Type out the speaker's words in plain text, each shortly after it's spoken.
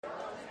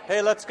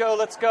Hey, let's go,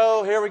 let's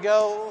go. Here we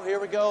go, here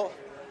we go.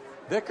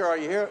 Vicar, are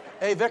you here?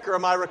 Hey, Vicar,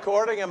 am I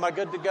recording? Am I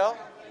good to go?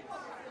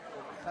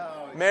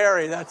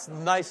 Mary, that's a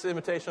nice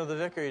imitation of the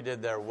vicar you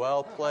did there.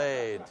 Well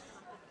played.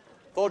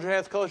 Fold your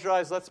hands, close your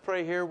eyes. Let's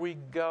pray. Here we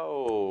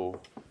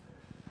go.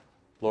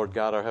 Lord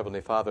God, our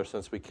Heavenly Father,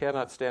 since we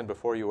cannot stand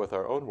before you with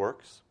our own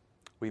works,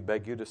 we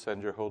beg you to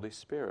send your Holy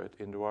Spirit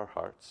into our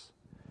hearts,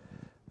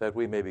 that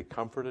we may be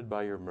comforted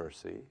by your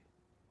mercy,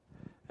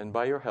 and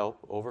by your help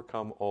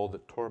overcome all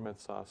that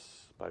torments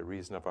us by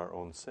reason of our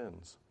own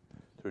sins.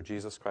 Through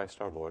Jesus Christ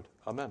our Lord.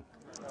 Amen.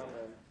 Amen.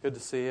 Good to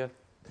see you.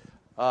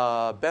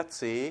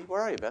 Betsy,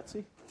 where are you,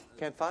 Betsy?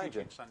 Can't find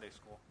you. Sunday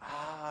school.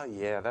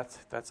 Yeah,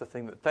 that's a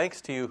thing.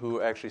 Thanks to you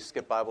who actually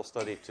skip Bible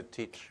study to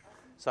teach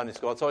Sunday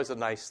school. It's always a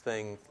nice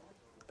thing,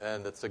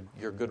 and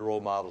you're good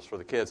role models for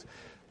the kids.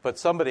 But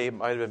somebody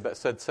might have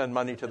said send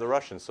money to the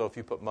Russians. So if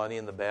you put money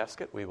in the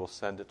basket, we will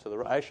send it to the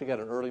Russians. I actually got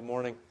an early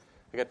morning.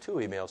 I got 2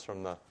 emails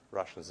from the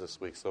Russians this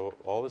week, so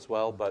all is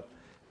well. But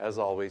as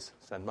always,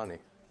 send money.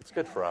 It's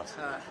good for us.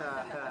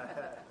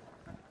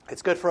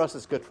 It's good for us.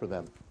 It's good for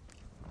them.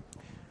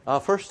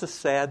 First, a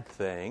sad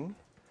thing.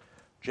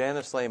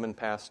 Janice Lehman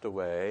passed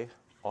away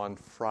on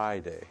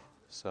Friday.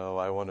 So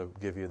I want to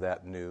give you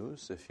that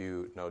news. If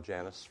you know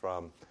Janice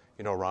from,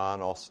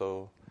 Ron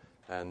also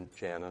and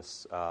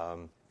Janice.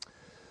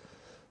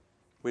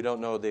 We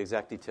don't know the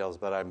exact details,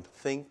 but I'm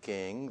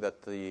thinking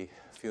that the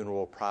funeral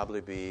will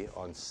probably be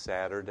on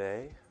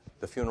Saturday.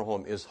 The funeral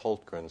home is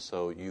Hultgren,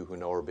 so you who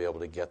know her will be able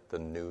to get the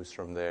news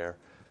from there.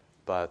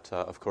 But,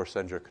 of course,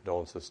 send your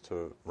condolences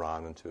to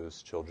Ron and to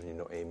his children. You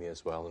know Amy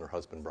as well and her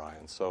husband,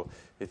 Brian. So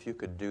if you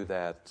could do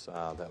that,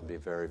 that would be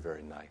very,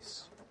 very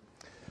nice.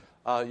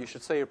 You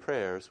should say your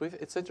prayers.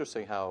 It's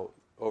interesting how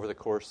over the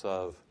course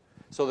of...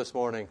 So this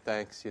morning,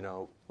 thanks,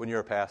 when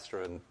you're a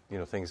pastor and,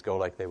 things go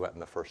like they went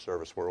in the first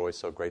service, we're always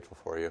so grateful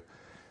for you.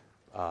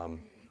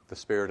 The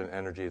spirit and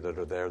energy that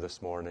are there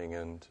this morning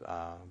and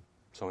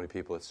so many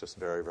people, it's just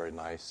very, very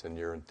nice, and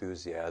your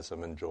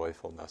enthusiasm and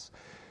joyfulness.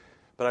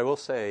 But I will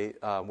say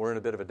we're in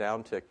a bit of a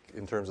downtick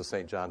in terms of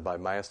St. John by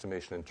my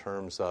estimation in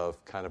terms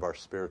of kind of our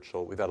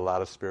spiritual. We've had a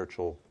lot of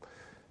spiritual,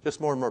 just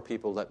more and more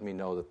people letting me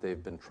know that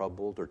they've been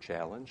troubled or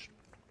challenged.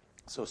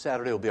 So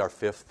Saturday will be our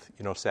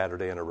 5th,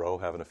 Saturday in a row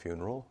having a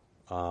funeral.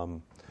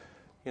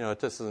 It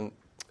doesn't.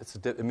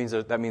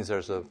 That means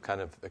there's a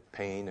kind of a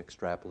pain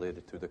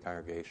extrapolated through the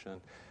congregation.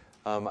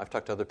 I've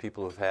talked to other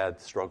people who've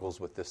had struggles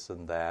with this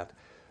and that.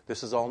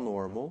 This is all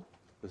normal.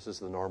 This is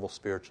the normal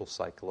spiritual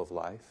cycle of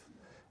life.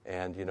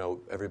 And,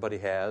 everybody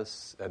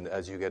has, and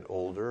as you get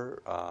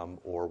older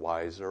or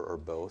wiser or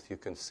both, you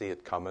can see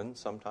it coming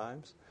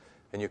sometimes.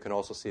 And you can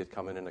also see it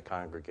coming in a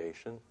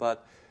congregation.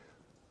 But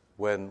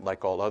when,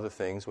 like all other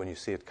things, when you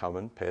see it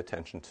coming, pay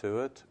attention to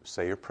it.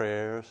 Say your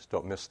prayers.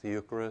 Don't miss the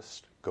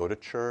Eucharist. Go to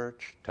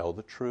church. Tell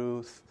the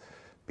truth.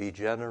 Be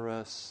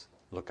generous.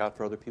 Look out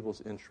for other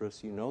people's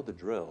interests. You know the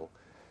drill.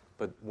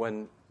 But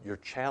when you're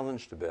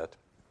challenged a bit,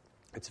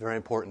 it's very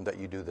important that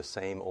you do the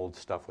same old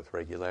stuff with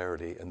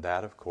regularity, and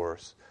that, of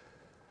course,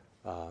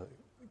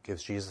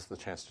 gives Jesus the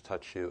chance to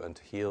touch you and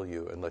to heal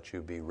you and let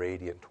you be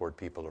radiant toward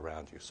people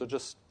around you. So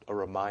just a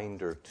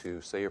reminder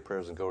to say your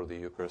prayers and go to the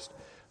Eucharist.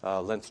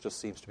 Lent just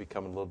seems to be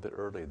coming a little bit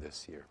early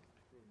this year.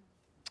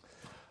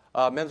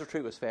 Men's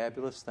retreat was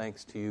fabulous,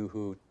 thanks to you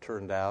who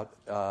turned out.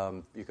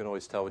 You can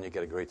always tell when you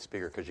get a great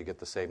speaker because you get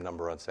the same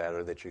number on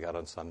Saturday that you got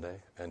on Sunday,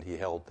 and he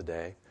held the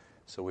day.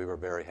 So we were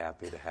very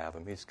happy to have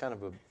him. He's kind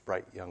of a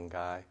bright young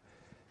guy,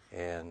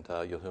 and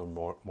you'll hear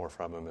more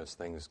from him as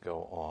things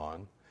go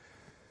on.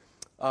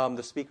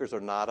 The speakers are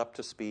not up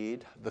to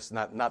speed.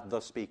 Not the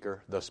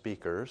speaker, the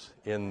speakers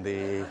in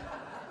the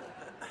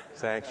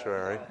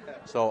sanctuary.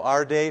 So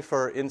our day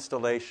for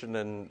installation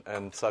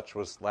and such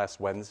was last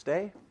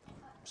Wednesday.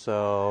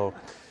 So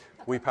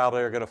we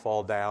probably are going to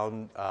fall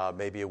down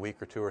maybe a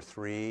week or 2 or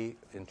 3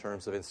 in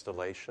terms of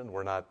installation.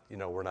 We're not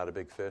a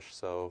big fish,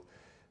 so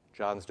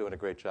John's doing a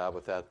great job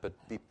with that, but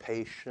be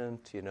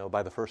patient.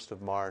 By the 1st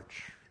of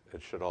March,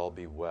 it should all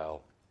be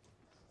well.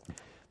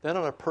 Then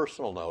on a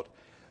personal note,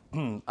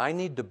 I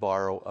need to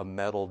borrow a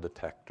metal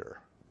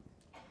detector.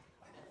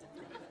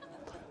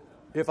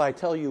 If I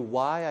tell you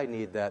why I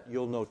need that,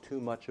 you'll know too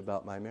much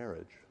about my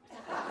marriage.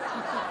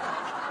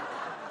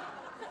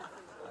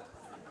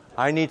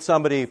 I need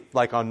somebody,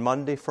 like on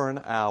Monday for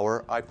an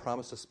hour, I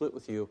promise to split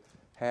with you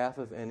half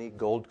of any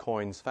gold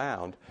coins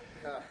found.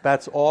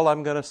 That's all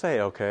I'm going to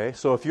say, okay?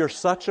 So if you're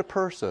such a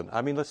person,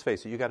 let's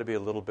face it, you got to be a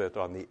little bit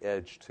on the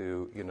edge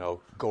to,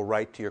 go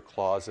right to your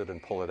closet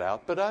and pull it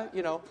out. But,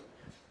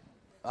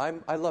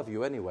 I love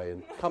you anyway,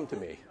 and come to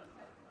me.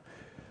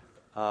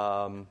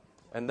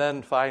 And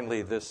then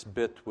finally, this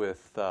bit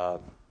with,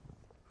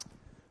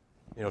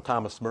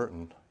 Thomas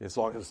Merton. As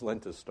long as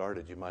Lent has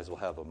started, you might as well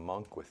have a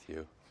monk with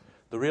you.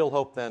 The real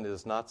hope then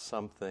is not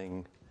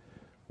something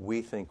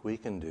we think we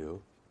can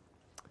do,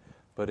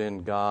 but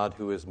in God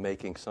who is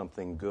making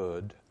something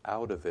good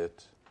out of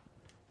it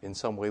in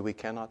some way we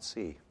cannot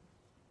see.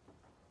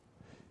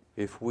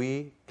 If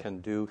we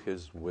can do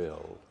His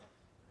will,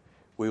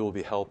 we will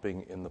be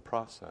helping in the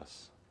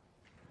process.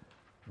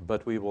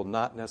 but we will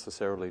not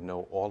necessarily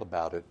know all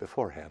about it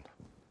beforehand.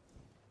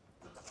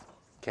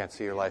 Can't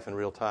see your life in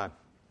real time,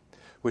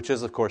 which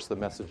is, of course, the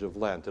message of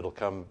Lent. It'll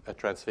come at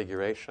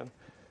Transfiguration.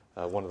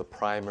 One of the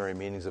primary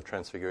meanings of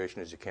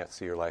Transfiguration is you can't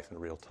see your life in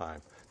real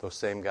time. Those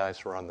same guys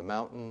who are on the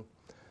mountain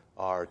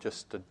are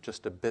just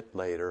a bit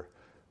later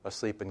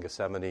asleep in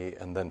Gethsemane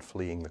and then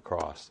fleeing the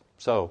cross.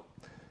 So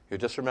you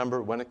just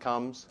remember, when it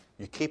comes,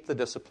 you keep the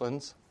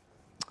disciplines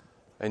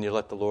and you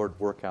let the Lord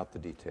work out the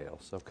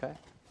details, okay?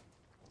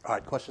 All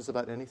right, questions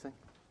about anything?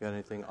 You got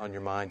anything on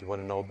your mind you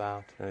want to know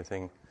about?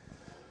 Anything?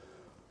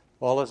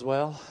 All is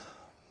well?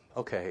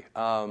 Okay.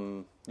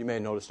 You may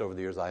have noticed over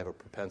the years I have a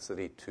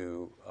propensity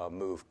to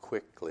move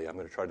quickly. I'm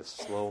going to try to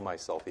slow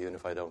myself even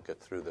if I don't get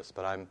through this.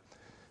 But I'm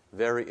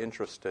very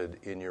interested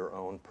in your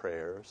own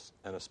prayers,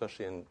 and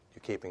especially in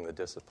you keeping the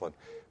discipline.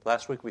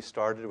 Last week we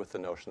started with the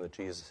notion that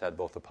Jesus had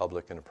both a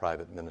public and a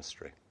private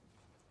ministry.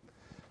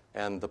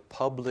 And the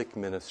public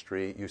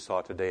ministry you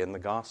saw today in the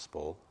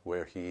gospel,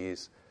 where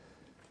he's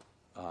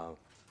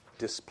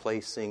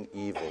displacing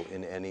evil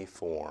in any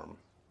form.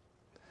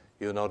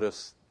 You'll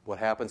notice what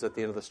happens at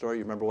the end of the story.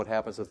 You remember what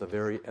happens at the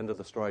very end of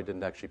the story? I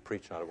didn't actually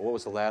preach on it. But what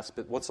was the last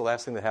bit? What's the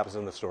last thing that happens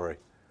in the story?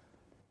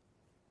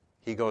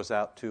 He goes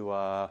out to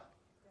a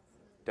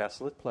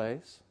desolate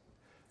place.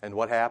 And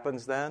what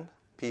happens then?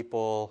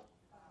 People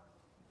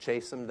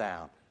chase him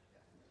down,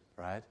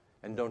 right?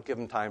 And don't give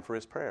him time for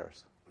his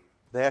prayers.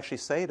 They actually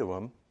say to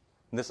him,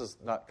 and this is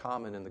not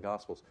common in the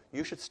Gospels,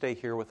 you should stay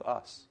here with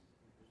us.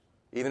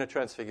 Even at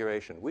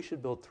Transfiguration, we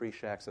should build 3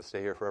 shacks and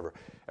stay here forever.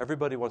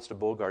 Everybody wants to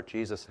bogart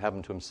Jesus and have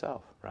him to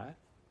himself, right?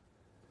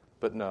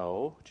 But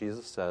no,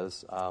 Jesus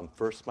says,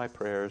 first my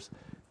prayers,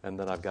 and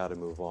then I've got to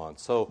move on.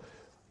 So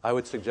I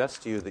would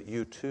suggest to you that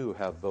you too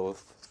have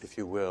both, if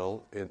you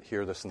will,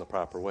 hear this in the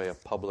proper way, a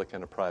public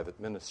and a private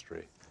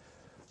ministry.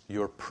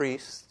 Your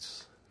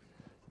priests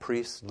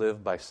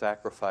live by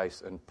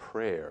sacrifice and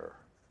prayer.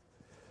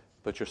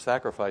 But your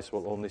sacrifice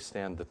will only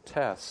stand the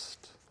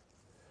test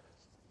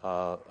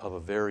of a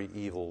very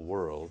evil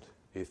world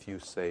if you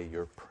say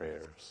your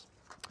prayers.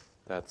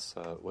 That's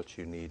what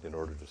you need in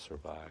order to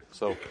survive.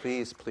 So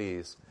please,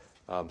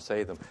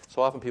 say them.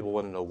 So often people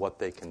want to know what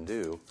they can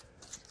do.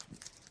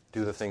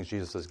 Do the things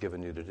Jesus has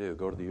given you to do.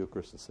 Go to the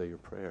Eucharist and say your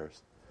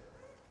prayers.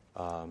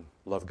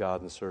 Love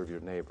God and serve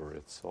your neighbor.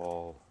 It's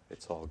all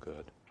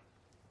good.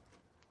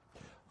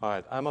 All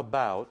right, I'm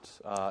about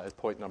at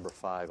point number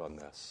 5 on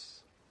this.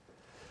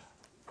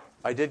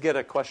 I did get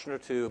a question or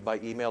two by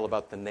email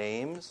about the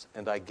names,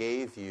 and I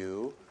gave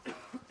you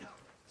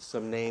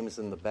some names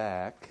in the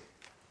back.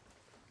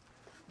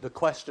 The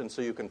question,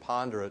 so you can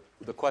ponder it,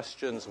 the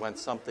questions went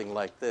something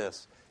like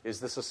this. Is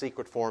this a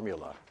secret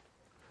formula?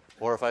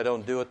 Or if I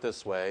don't do it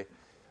this way,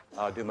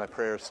 do my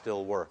prayers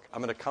still work?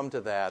 I'm going to come to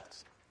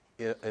that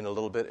in a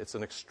little bit. It's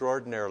an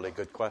extraordinarily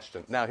good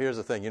question. Now, here's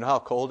the thing. You know how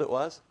cold it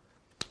was?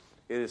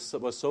 It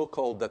was so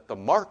cold that the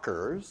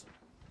markers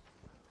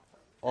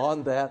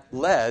on that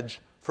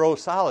ledge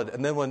froze solid.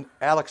 And then when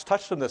Alex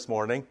touched them this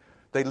morning,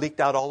 they leaked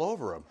out all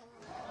over him.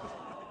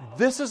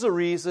 This is a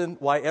reason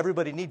why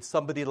everybody needs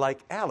somebody like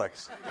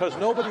Alex, because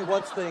nobody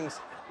wants things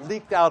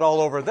leaked out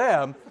all over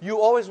them. You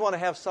always want to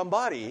have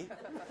somebody.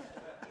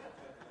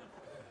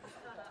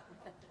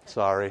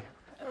 Sorry.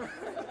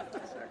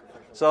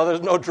 So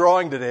there's no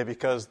drawing today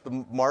because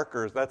the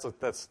markers, it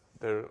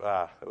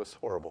was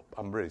horrible.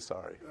 I'm really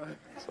sorry.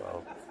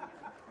 So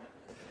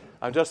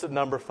I'm just at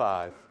number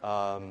 5.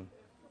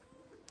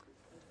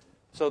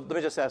 So let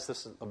me just ask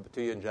this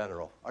to you in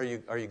general. Are you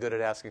good at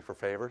asking for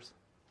favors?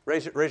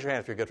 Raise your hand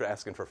if you're good at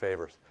asking for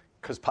favors.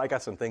 Because I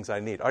got some things I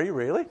need. Are you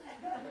really?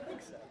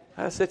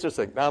 That's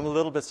interesting. I'm a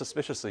little bit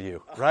suspicious of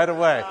you right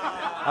away.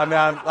 I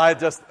mean, I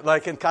just,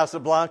 like in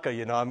Casablanca,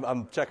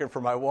 I'm checking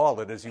for my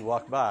wallet as you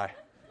walk by.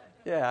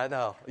 Yeah, I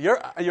know. You're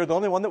the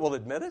only one that will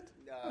admit it?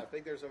 I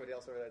think there's somebody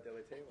else over at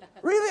that table.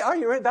 Really? Are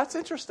you? That's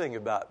interesting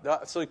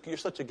about. So you're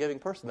such a giving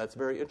person. That's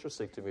very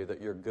interesting to me that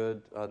you're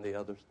good on the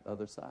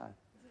other side.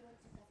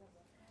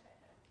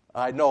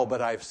 I know,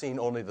 but I've seen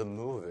only the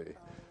movie.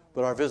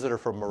 But our visitor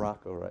from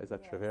Morocco, right? Is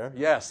that true here?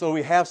 Yeah, so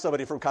we have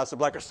somebody from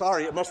Casablanca.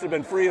 Sorry, it must have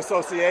been free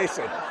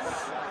association.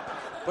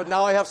 But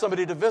now I have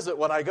somebody to visit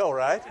when I go,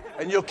 right?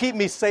 And you'll keep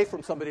me safe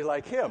from somebody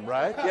like him,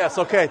 right? Yes,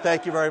 okay,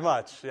 thank you very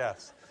much.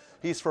 Yes.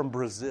 He's from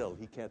Brazil.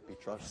 He can't be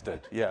trusted.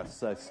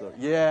 Yes,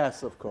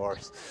 yes, of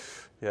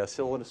course. Yes,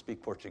 he'll want to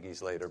speak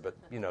Portuguese later, but,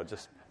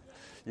 just...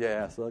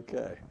 Yes,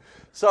 okay.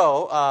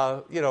 So,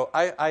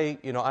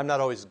 I'm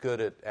not always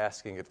good at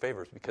asking at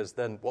favors because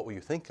then what will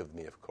you think of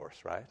me, of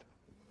course, right?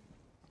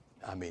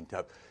 I mean,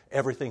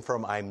 everything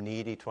from I'm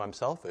needy to I'm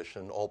selfish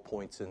and all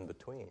points in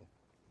between.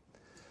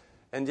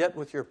 And yet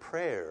with your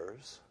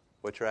prayers,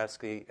 what you're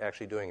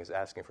actually doing is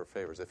asking for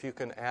favors. If you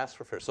can ask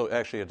for favors, so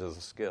actually it is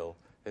a skill,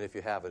 and if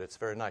you have it, it's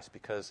very nice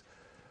because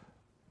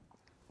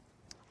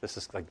this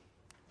is like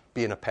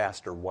being a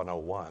pastor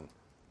 101.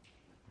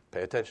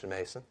 Pay attention,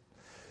 Mason.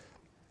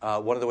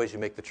 One of the ways you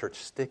make the church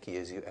sticky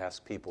is you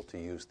ask people to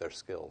use their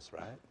skills,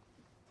 right?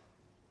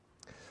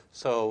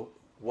 So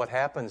what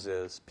happens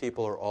is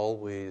people are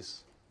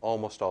always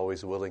almost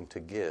always willing to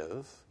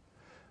give.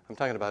 I'm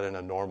talking about in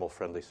a normal,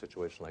 friendly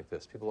situation like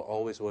this. People are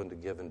always willing to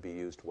give and be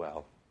used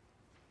well.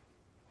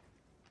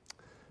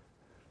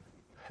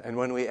 And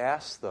when we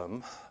ask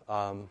them,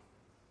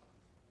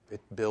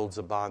 it builds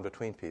a bond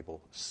between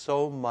people. It's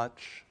so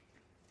much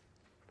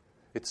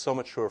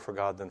truer for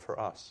God than for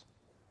us,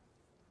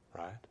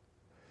 right?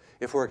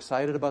 If we're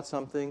excited about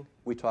something,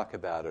 we talk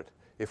about it.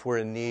 If we're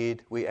in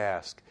need, we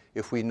ask.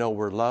 If we know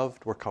we're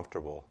loved, we're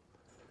comfortable.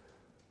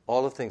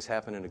 All the things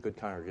happen in a good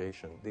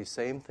congregation. These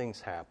same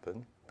things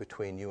happen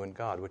between you and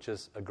God, which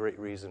is a great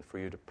reason for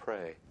you to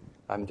pray.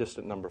 I'm just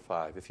at number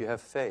 5. If you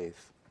have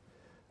faith,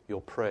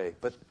 you'll pray.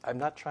 But I'm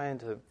not trying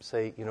to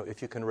say,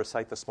 if you can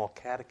recite the small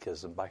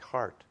catechism by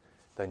heart,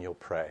 then you'll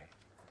pray.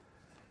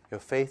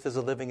 Faith is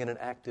a living and an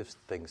active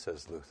thing,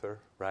 says Luther,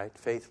 right?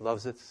 Faith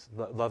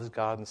loves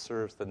God and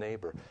serves the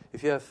neighbor.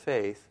 If you have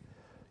faith,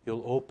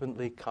 you'll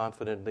openly,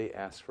 confidently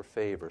ask for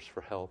favors,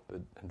 for help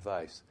and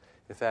advice.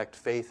 In fact,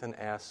 faith and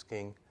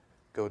asking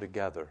go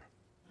together.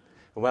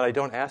 And when I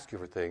don't ask you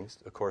for things,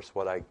 of course,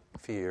 what I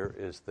fear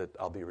is that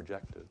I'll be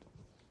rejected.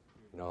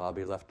 I'll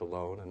be left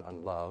alone and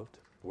unloved,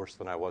 worse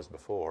than I was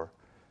before.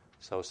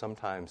 So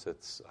sometimes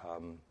it's...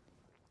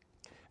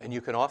 And you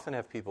can often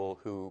have people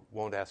who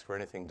won't ask for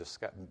anything.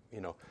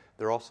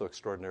 They're also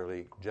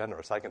extraordinarily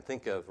generous.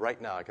 Right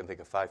now, I can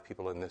think of 5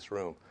 people in this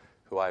room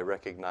who I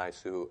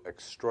recognize who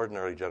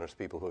extraordinarily generous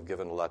people who have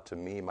given a lot to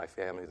me, my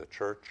family, the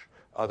church,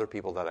 other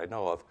people that I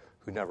know of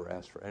who never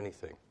ask for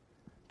anything.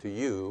 To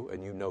you,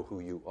 and you know who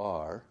you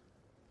are,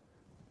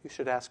 you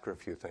should ask for a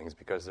few things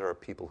because there are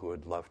people who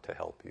would love to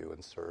help you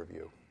and serve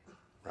you,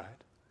 right?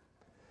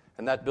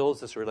 And that builds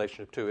this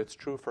relationship too. It's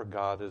true for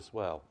God as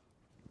well.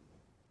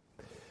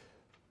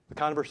 The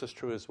converse is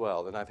true as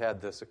well, and I've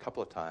had this a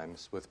couple of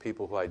times with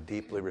people who I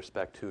deeply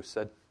respect who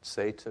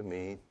say to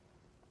me,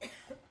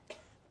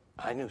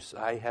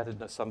 I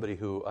had somebody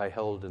who I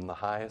held in the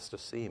highest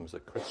esteem as a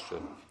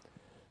Christian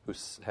who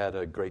had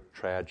a great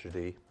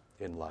tragedy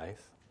in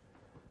life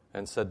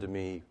and said to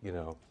me, in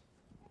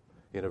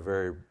a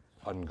very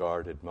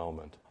unguarded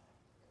moment,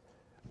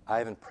 I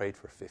haven't prayed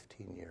for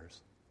 15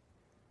 years.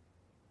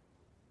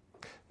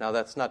 Now,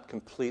 that's not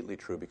completely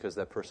true because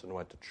that person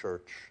went to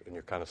church and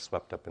you're kind of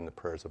swept up in the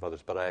prayers of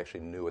others, but I actually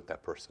knew what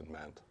that person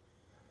meant.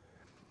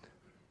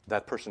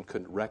 That person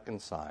couldn't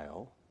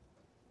reconcile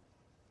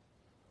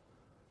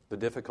the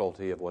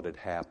difficulty of what had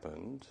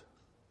happened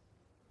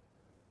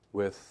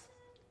with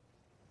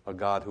a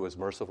God who was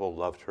merciful,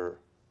 loved her,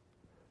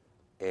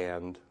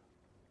 and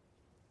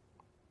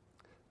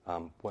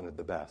wanted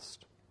the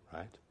best,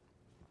 right?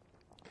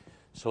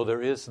 So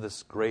there is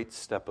this great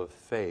step of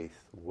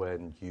faith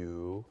when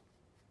you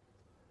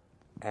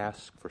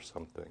ask for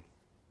something,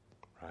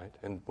 right?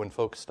 And when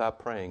folks stop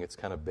praying, it's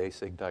kind of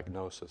basic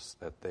diagnosis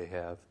that they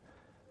have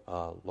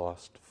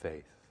lost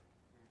faith.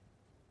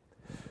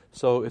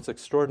 So it's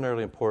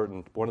extraordinarily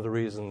important. One of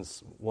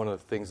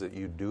the things that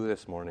you do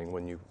this morning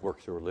when you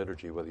work through a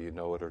liturgy, whether you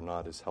know it or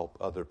not, is help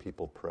other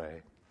people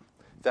pray.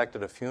 In fact,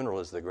 at a funeral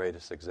is the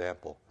greatest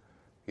example.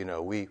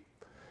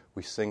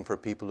 We sing for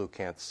people who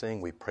can't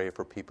sing. We pray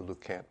for people who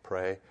can't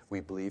pray. We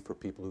believe for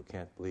people who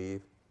can't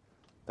believe.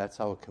 That's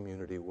how a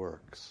community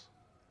works.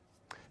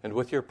 And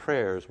with your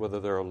prayers, whether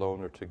they're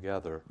alone or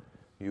together,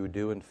 you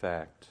do, in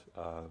fact,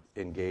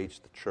 engage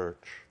the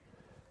church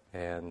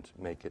and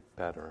make it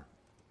better.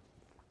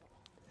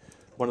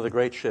 One of the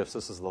great shifts,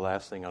 this is the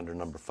last thing under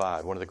number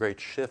 5, one of the great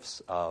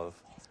shifts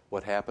of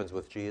what happens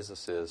with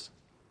Jesus is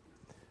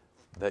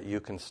that you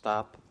can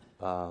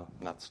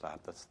not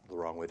stop, that's the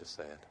wrong way to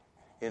say it.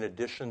 In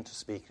addition to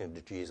speaking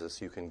to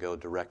Jesus, you can go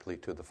directly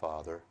to the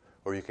Father,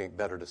 or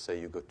better to say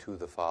you go to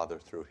the Father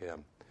through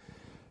Him.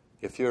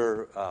 If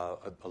you're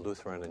a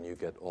Lutheran and you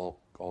get all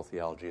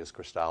theology as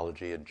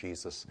Christology and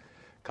Jesus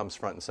comes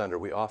front and center,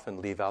 we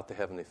often leave out the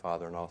Heavenly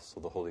Father and also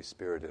the Holy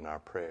Spirit in our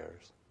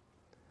prayers.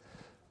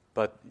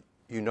 But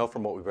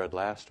from what we read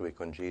last week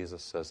when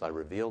Jesus says, I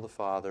reveal the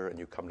Father and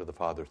you come to the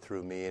Father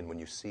through me, and when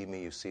you see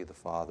me, you see the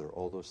Father,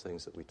 all those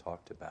things that we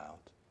talked about.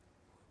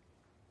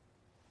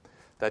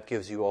 That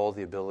gives you all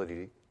the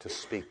ability to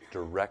speak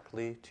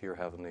directly to your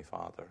Heavenly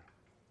Father,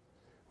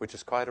 which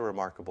is quite a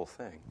remarkable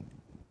thing,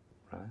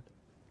 right?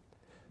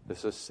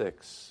 This is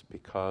 6.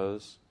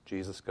 Because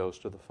Jesus goes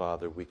to the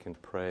Father, we can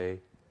pray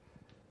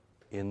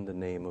in the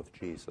name of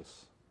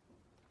Jesus.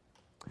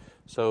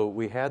 So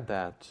we had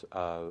that,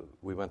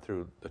 we went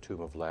through the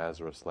tomb of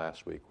Lazarus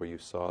last week where you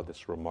saw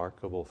this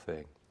remarkable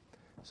thing.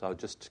 So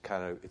just to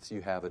kind of,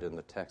 you have it in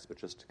the text, but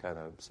just to kind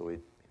of, so we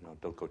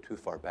don't go too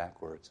far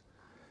backwards.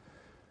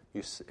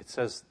 It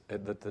says,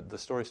 the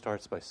story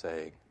starts by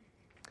saying,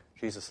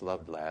 Jesus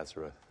loved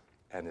Lazarus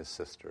and his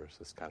sisters.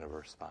 It's kind of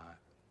verse 5.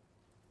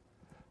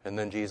 And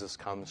then Jesus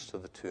comes to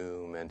the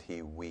tomb and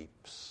he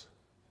weeps.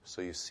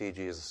 So you see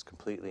Jesus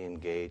completely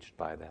engaged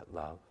by that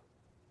love.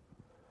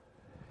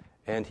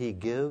 And he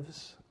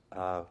gives,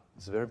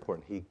 it's very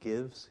important, he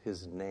gives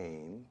his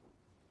name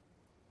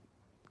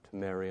to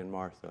Mary and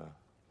Martha.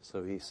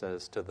 So he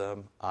says to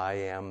them, I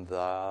am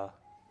the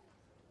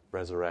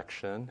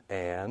resurrection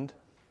and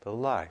the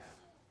life.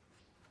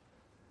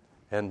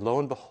 And lo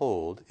and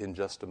behold, in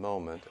just a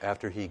moment,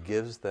 after he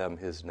gives them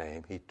his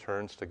name, he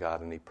turns to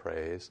God and he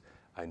prays,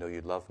 I know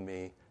you love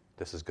me.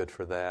 This is good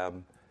for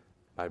them.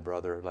 My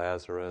brother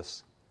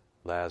Lazarus,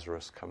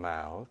 come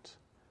out.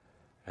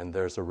 And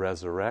there's a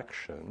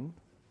resurrection,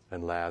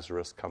 and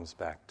Lazarus comes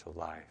back to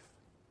life.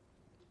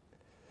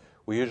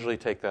 We usually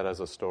take that as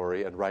a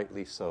story, and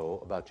rightly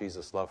so, about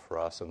Jesus' love for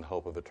us and the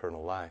hope of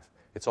eternal life.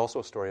 It's also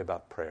a story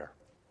about prayer.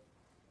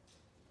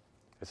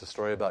 It's a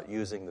story about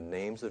using the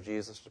names of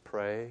Jesus to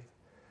pray.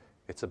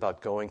 It's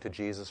about going to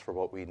Jesus for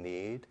what we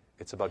need.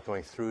 It's about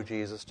going through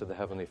Jesus to the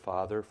Heavenly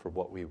Father for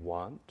what we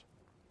want.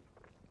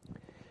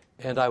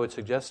 And I would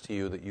suggest to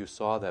you that you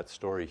saw that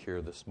story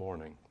here this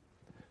morning.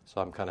 So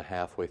I'm kind of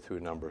halfway through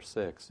number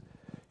 6.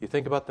 You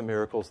think about the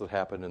miracles that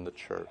happen in the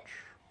church.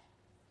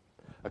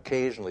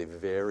 Occasionally,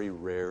 very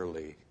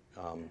rarely,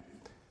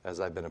 as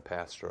I've been a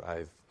pastor,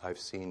 I've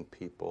seen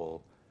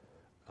people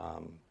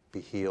be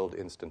healed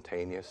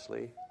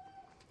instantaneously.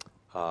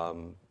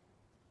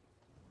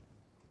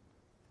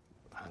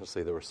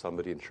 Honestly, there was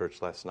somebody in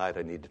church last night,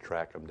 I need to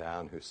track him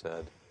down, who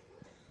said,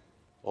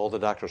 all the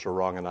doctors are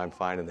wrong and I'm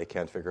fine and they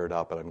can't figure it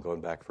out, but I'm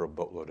going back for a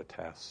boatload of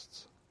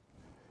tests.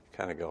 You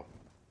kind of go,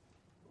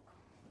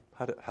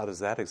 how does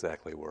that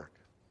exactly work?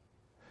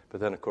 But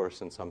then, of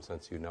course, in some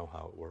sense, you know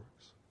how it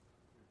works.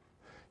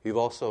 You've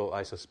also,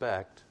 I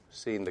suspect,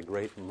 seen the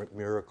great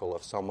miracle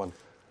of someone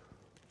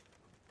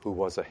who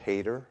was a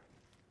hater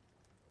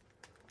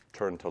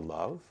turn to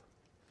love.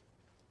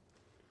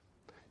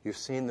 You've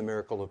seen the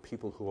miracle of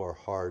people who are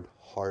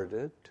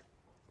hard-hearted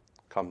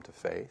come to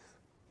faith.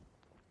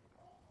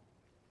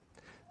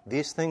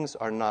 These things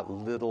are not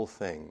little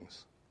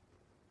things.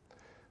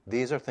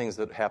 These are things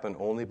that happen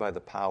only by the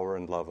power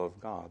and love of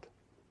God.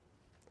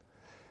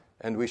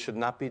 And we should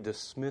not be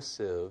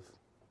dismissive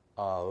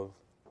of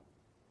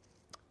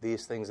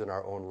these things in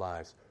our own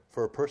lives.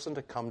 For a person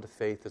to come to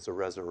faith is a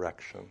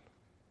resurrection.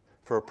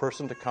 For a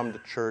person to come to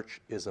church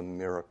is a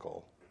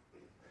miracle.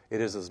 It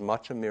is as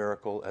much a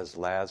miracle as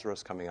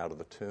Lazarus coming out of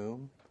the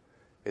tomb.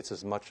 It's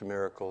as much a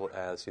miracle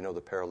as,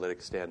 the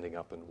paralytic standing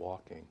up and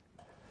walking.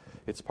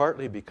 It's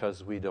partly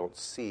because we don't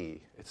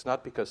see. It's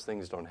not because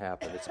things don't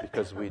happen. It's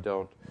because we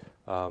don't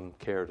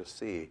care to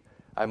see.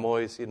 I'm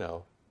always,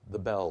 the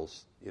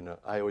bells.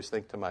 I always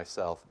think to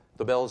myself,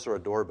 the bells are a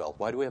doorbell.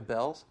 Why do we have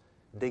bells?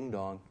 Ding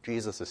dong,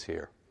 Jesus is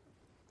here.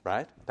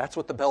 Right? That's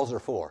what the bells are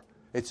for.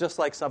 It's just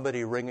like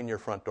somebody ringing your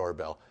front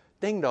doorbell.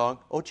 Ding dong,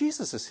 oh,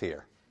 Jesus is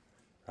here.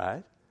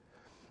 Right?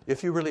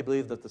 If you really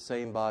believe that the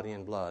same body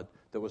and blood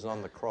that was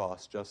on the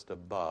cross just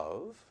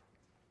above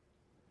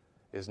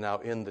is now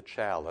in the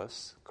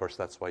chalice, of course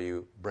that's why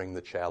you bring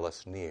the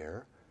chalice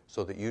near,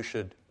 so that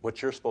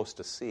what you're supposed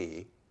to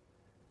see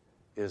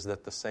is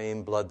that the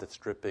same blood that's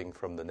dripping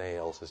from the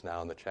nails is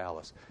now in the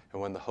chalice.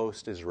 And when the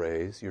host is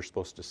raised, you're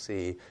supposed to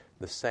see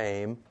the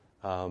same.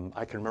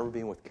 I can remember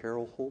being with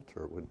Carol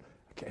Holter.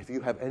 If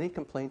you have any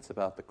complaints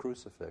about the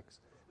crucifix,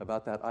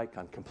 about that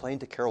icon, complain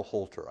to Carol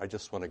Holter. I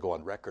just want to go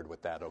on record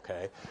with that,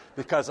 okay?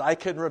 Because I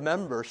can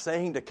remember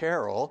saying to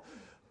Carol,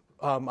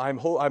 I'm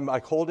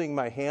holding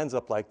my hands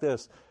up like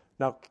this.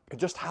 Now,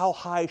 just how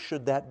high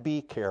should that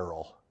be,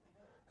 Carol?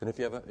 And if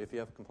you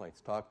have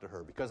complaints, talk to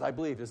her, because I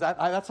believe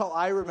that's how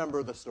I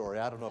remember the story.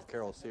 I don't know if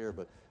Carol's here,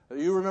 but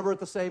you remember it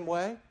the same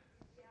way?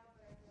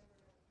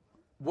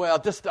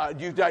 Well,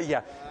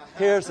 yeah.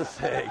 Here's the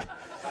thing.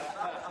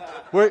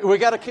 We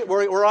got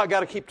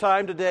to keep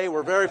time today.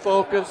 We're very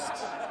focused.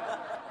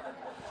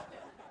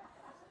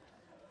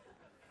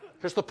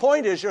 Because the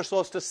point is, you're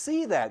supposed to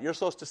see that. You're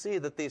supposed to see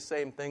that these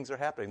same things are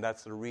happening.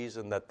 That's the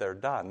reason that they're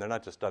done. They're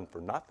not just done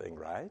for nothing,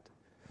 right?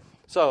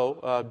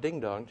 So, ding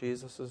dong,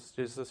 Jesus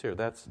is here.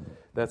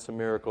 That's a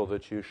miracle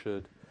that you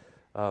should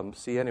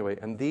see anyway.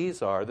 And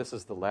this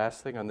is the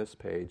last thing on this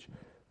page,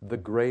 the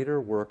greater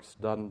works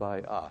done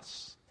by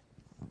us.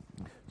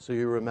 So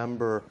you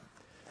remember,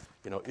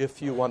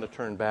 if you want to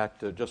turn back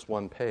to just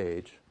one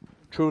page,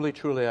 truly,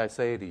 truly I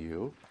say to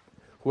you,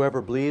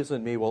 whoever believes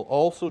in me will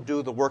also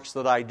do the works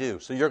that I do.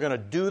 So you're going to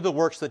do the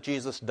works that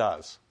Jesus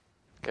does.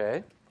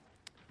 Okay?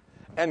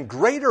 And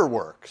greater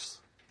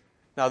works.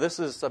 Now this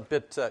is a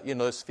bit,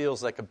 this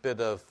feels like a bit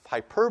of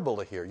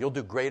hyperbole here. You'll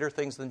do greater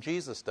things than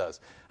Jesus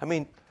does. I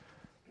mean,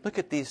 look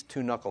at these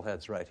two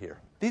knuckleheads right here.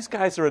 These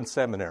guys are in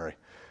seminary.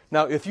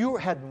 Now, if you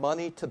had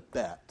money to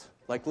bet,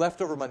 like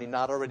leftover money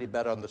not already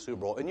bet on the Super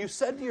Bowl, and you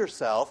said to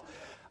yourself,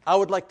 I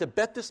would like to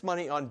bet this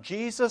money on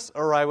Jesus,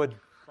 or I would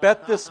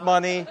bet this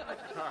money.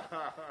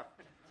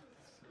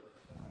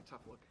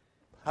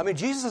 I mean,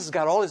 Jesus has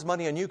got all his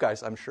money on you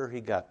guys. I'm sure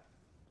he got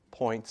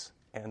points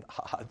and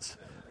odds.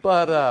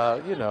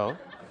 But,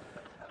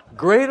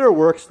 greater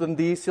works than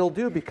these he'll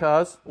do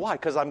because, why?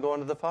 Because I'm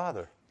going to the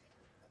Father.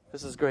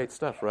 This is great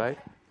stuff, right?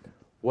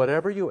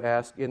 Whatever you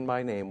ask in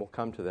my name will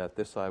come to that.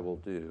 This I will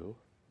do,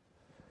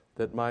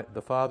 that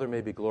the Father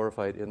may be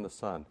glorified in the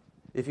Son.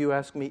 If you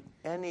ask me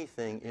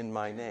anything in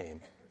my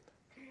name,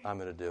 I'm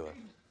going to do it.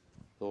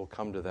 We'll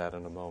come to that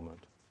in a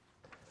moment.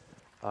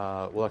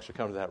 We'll actually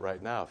come to that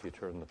right now if you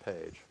turn the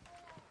page.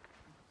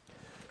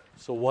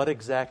 So what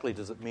exactly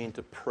does it mean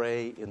to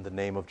pray in the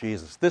name of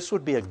Jesus? This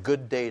would be a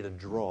good day to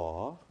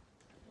draw.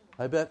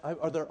 I bet.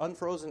 Are there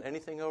unfrozen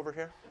anything over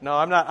here? No,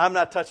 I'm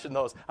not touching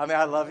those. I mean,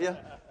 I love you,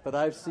 but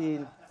I've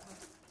seen.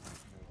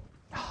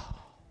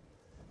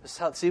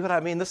 See what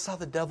I mean? This is how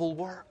the devil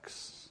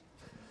works.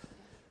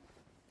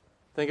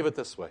 Think of it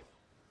this way.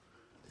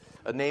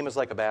 A name is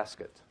like a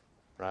basket,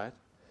 right?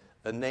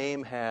 A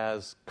name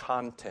has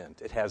content.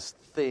 It has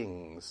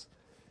things.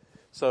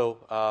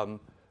 So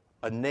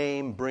a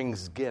name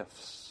brings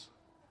gifts.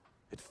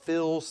 It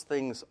fills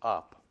things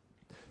up.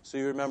 So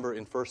you remember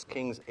in 1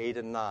 Kings 8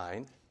 and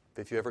 9,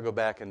 if you ever go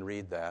back and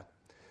read that,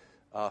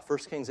 1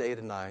 Kings 8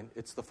 and 9,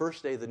 it's the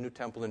first day the new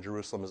temple in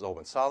Jerusalem is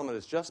open. Solomon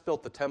has just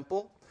built the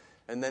temple,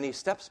 and then he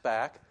steps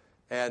back,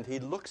 and he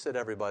looks at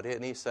everybody,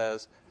 and he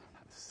says,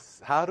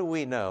 how do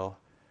we know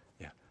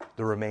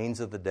the remains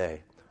of the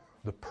day?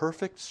 The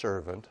perfect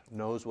servant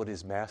knows what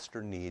his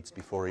master needs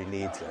before he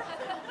needs it.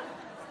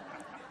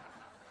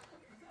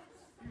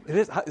 It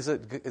is.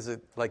 Is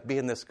it like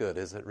being this good?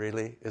 Is it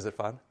really? Is it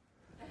fun?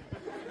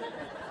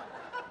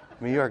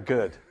 I mean, you are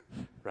good,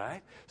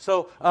 right?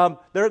 So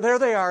there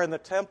they are in the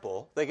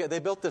temple. They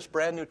built this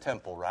brand new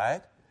temple,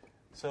 right?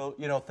 So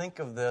think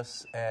of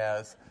this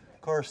as,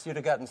 of course, you'd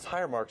have gotten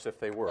tire marks if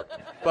they worked.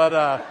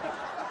 But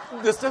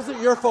this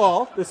isn't your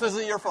fault. This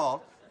isn't your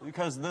fault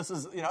because this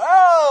is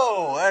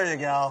Oh, there you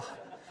go.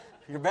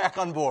 You're back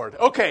on board.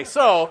 Okay,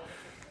 so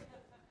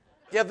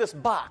you have this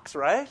box,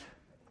 right?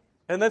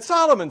 And then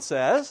Solomon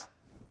says,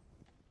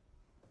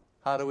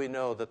 how do we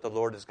know that the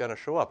Lord is going to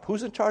show up?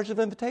 Who's in charge of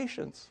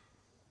invitations?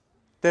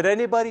 Did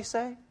anybody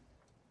say?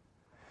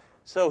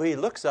 So he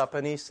looks up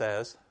and he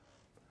says,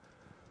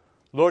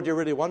 Lord, you're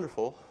really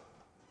wonderful,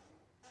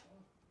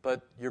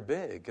 but you're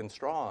big and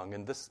strong,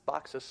 and this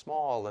box is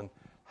small, and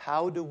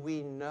how do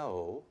we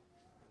know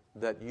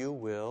that you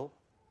will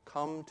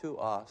come to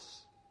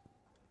us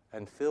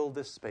and fill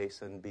this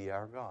space and be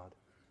our God?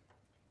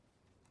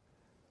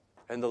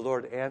 And the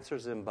Lord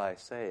answers him by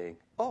saying,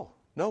 oh,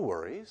 no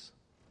worries.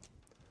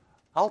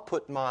 I'll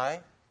put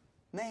my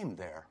name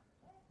there.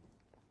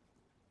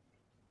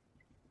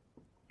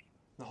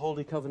 The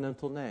holy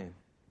covenantal name.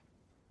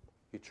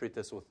 You treat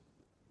this with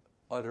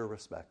utter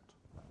respect.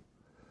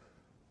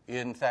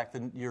 In fact,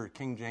 your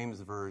King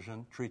James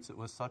Version treats it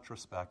with such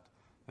respect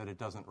that it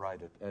doesn't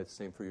write it. And it's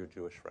the same for your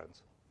Jewish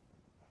friends.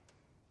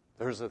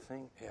 There's a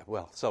thing.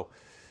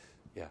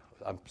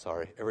 I'm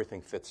sorry.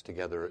 Everything fits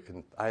together.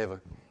 I have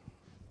a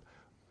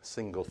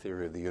single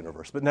theory of the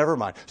universe, but never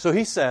mind. So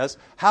he says,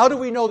 how do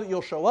we know that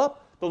you'll show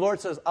up? The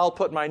Lord says, I'll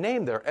put my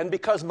name there. And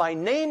because my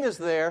name is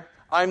there,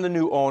 I'm the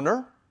new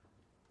owner.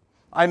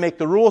 I make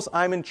the rules.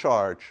 I'm in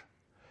charge.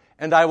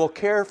 And I will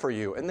care for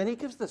you. And then he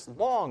gives this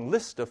long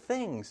list of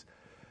things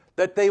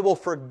that they will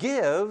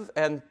forgive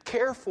and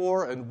care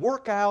for and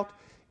work out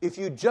if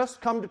you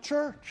just come to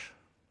church.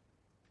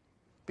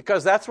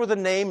 Because that's where the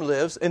name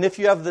lives. And if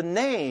you have the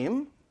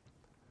name,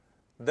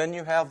 then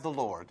you have the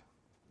Lord.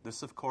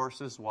 This, of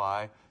course, is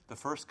why the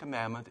first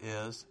commandment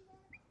is,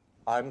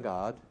 I'm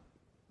God.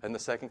 And the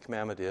second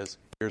commandment is,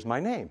 here's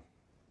my name.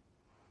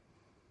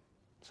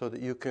 So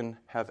that you can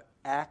have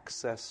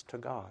access to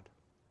God.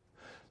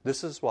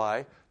 This is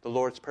why the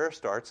Lord's Prayer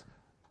starts,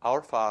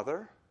 Our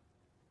Father,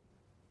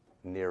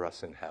 near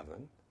us in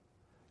heaven,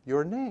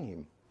 your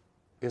name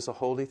is a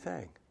holy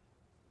thing.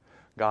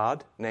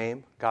 God,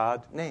 name,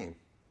 God, name.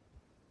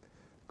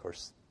 Of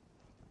course,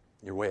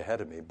 you're way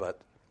ahead of me, but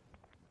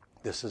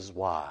this is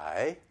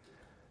why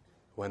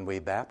when we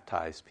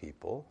baptize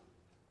people,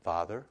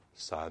 Father,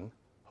 Son,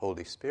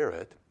 Holy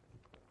Spirit,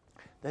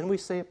 then we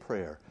say a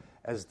prayer.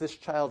 As this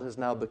child has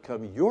now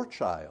become your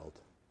child,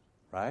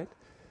 right?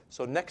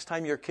 So next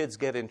time your kids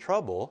get in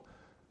trouble,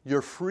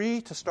 you're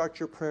free to start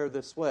your prayer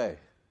this way.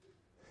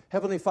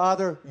 Heavenly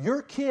Father,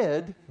 your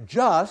kid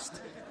just...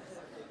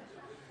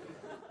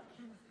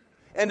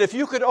 And if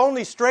you could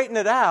only straighten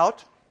it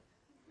out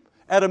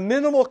at a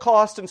minimal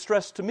cost and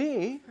stress to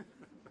me,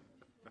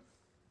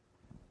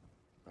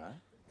 right?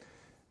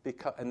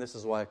 And this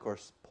is why, of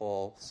course,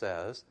 Paul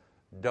says,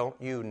 don't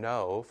you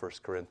know, 1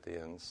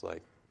 Corinthians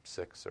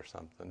 6 or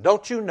something,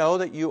 don't you know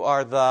that you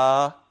are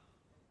the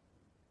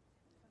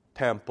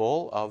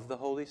temple of the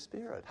Holy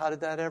Spirit? How did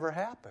that ever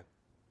happen?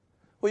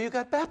 Well, you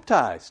got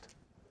baptized.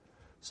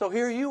 So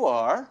here you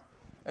are,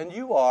 and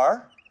you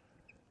are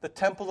the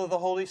temple of the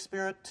Holy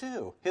Spirit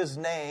too. His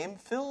name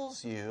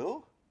fills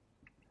you,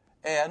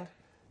 and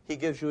he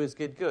gives you his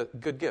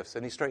good gifts,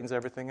 and he straightens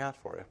everything out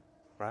for you,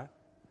 right?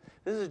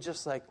 This is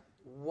just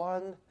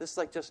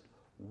just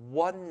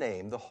one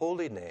name, the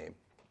holy name,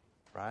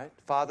 right?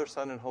 Father,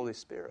 Son, and Holy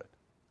Spirit.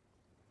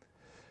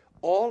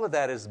 All of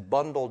that is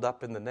bundled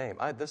up in the name.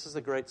 This is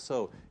a great,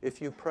 so if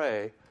you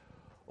pray,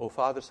 oh,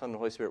 Father, Son, and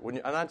Holy Spirit,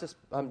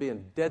 I'm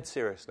being dead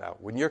serious now.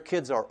 When your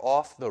kids are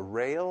off the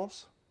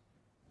rails,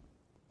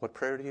 what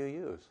prayer do you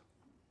use?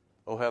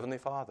 O Heavenly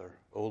Father,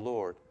 O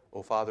Lord,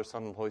 O Father,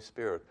 Son, and Holy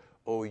Spirit,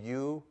 O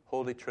you,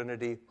 Holy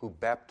Trinity, who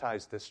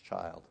baptized this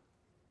child.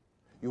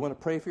 You want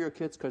to pray for your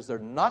kids because they're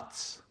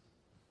nuts?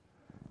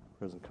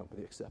 Present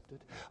company accepted.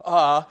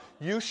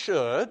 You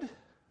should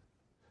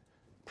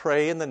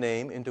pray in the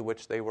name into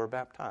which they were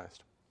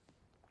baptized.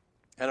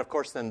 And of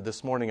course, then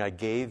this morning I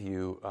gave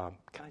you,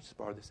 can I just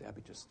borrow this,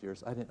 Abby, just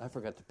yours? I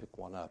forgot to pick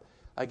one up.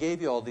 I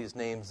gave you all these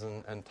names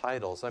and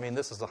titles. I mean,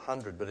 this is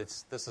 100, but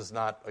this is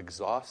not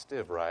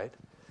exhaustive, right?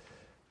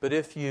 But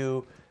if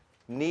you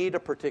need a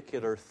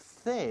particular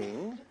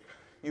thing,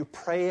 you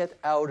pray it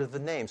out of the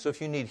name. So if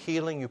you need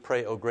healing, you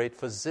pray, O great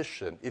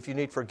physician. If you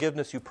need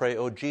forgiveness, you pray,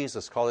 O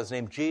Jesus. Call his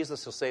name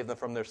Jesus, he'll save them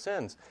from their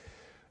sins.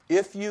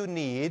 If you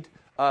need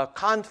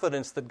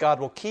confidence that God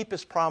will keep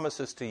his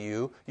promises to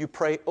you, you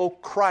pray, O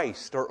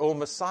Christ, or O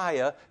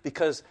Messiah,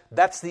 because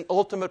that's the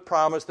ultimate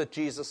promise that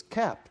Jesus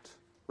kept,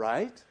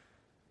 right?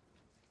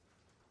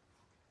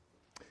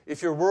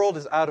 If your world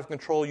is out of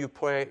control, you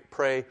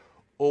pray,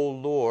 O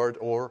Lord,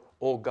 or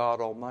O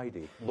God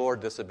Almighty.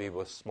 Lord, this would be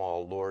with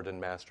small, Lord and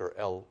Master,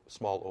 L,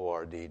 small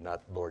O-R-D,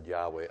 not Lord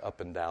Yahweh.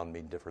 Up and down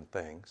mean different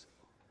things.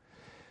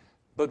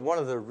 But one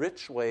of the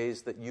rich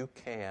ways that you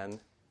can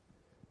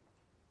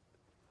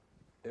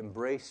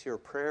embrace your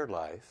prayer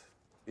life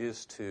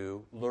is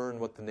to learn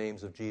what the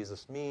names of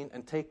Jesus mean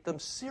and take them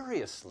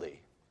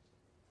seriously.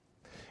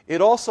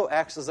 It also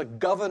acts as a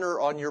governor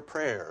on your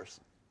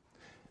prayers,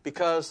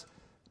 because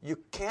you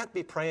can't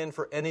be praying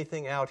for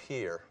anything out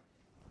here,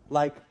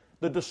 like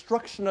the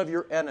destruction of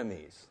your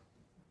enemies,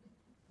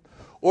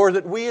 or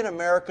that we in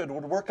America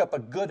would work up a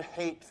good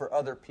hate for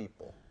other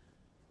people.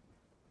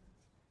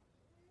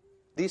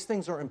 These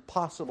things are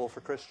impossible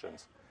for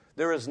Christians.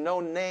 There is no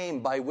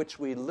name by which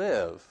we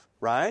live,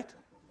 right?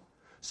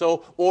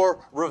 So,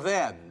 or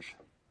revenge.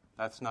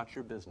 That's not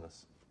your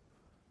business,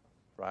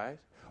 right?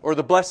 Or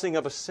the blessing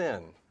of a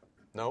sin.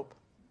 Nope.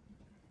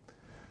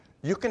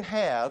 You can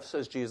have,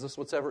 says Jesus,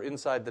 whatever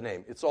inside the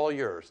name. It's all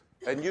yours.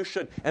 And you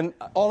should. And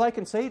all I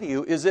can say to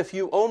you is if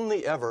you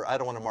only ever, I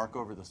don't want to mark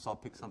over this, so I'll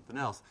pick something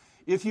else.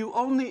 If you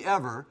only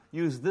ever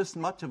use this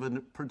much of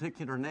a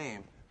particular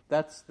name,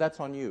 that's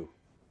on you.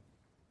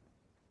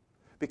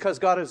 Because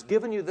God has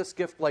given you this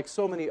gift like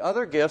so many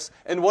other gifts,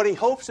 and what he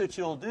hopes that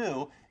you'll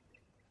do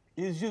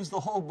is use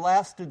the whole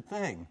blasted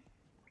thing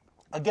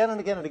again and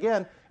again and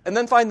again, and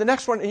then find the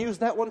next one and use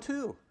that one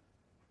too.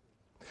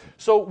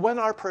 So when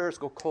our prayers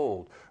go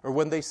cold, or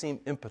when they seem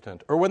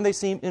impotent, or when they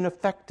seem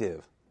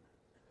ineffective,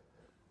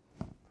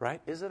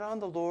 right? Is it on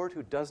the Lord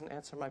who doesn't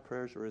answer my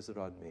prayers, or is it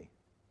on me?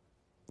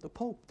 The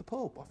Pope.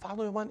 I'll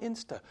follow him on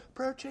Insta.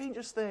 Prayer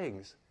changes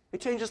things.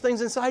 It changes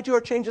things inside you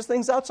or changes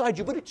things outside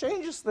you, but it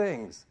changes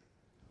things.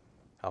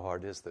 How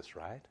hard is this,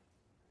 right?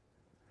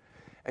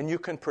 And you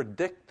can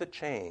predict the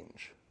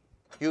change.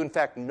 You, in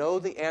fact, know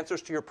the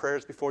answers to your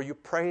prayers before you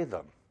pray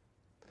them.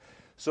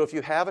 So if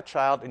you have a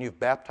child and you've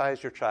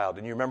baptized your child,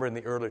 and you remember in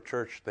the early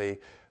church,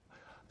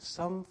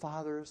 some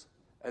fathers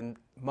and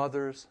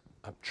mothers,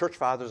 church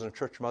fathers and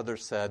church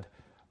mothers said,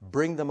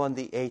 bring them on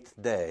the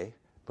 8th day.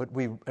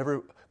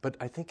 But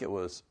I think it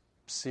was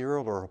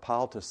Cyril or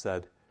Hippolytus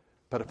said,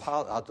 but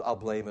I'll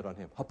blame it on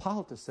him.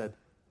 Hippolytus said,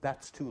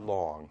 that's too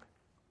long.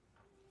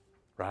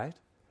 Right?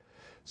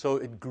 So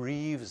it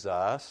grieves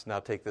us. Now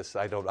take this,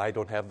 I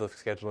don't have the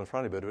schedule in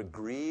front of me, but it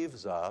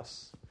grieves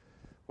us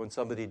when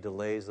somebody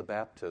delays the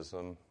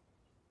baptism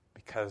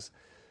because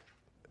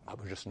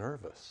we're just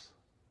nervous.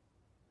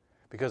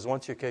 Because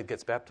once your kid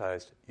gets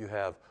baptized, you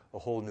have a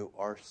whole new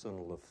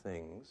arsenal of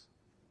things.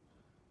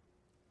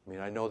 I mean,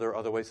 I know there are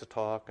other ways to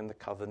talk, and the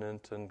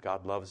covenant, and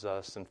God loves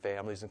us, and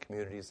families and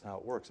communities, and how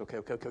it works.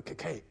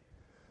 Okay.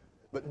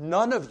 But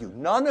none of you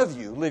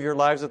live your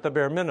lives at the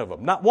bare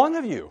minimum. Not one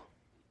of you.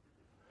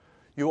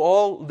 You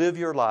all live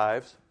your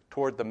lives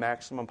toward the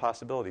maximum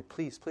possibility.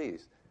 Please,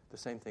 the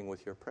same thing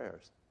with your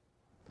prayers.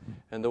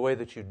 And the way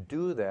that you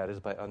do that is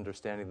by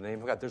understanding the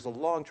name of God. There's a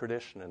long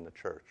tradition in the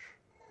church.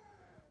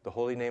 The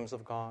holy names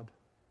of God,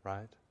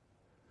 right?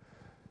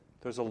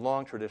 There's a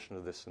long tradition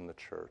of this in the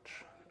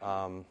church.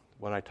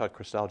 When I taught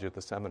Christology at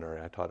the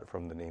seminary, I taught it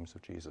from the names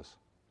of Jesus.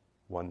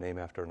 One name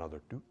after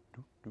another. Doot,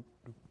 doot, doot,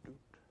 doot, doot.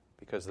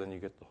 Because then you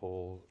get the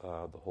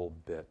whole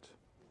bit.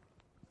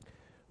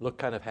 Look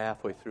kind of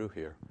halfway through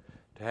here.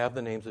 To have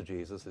the names of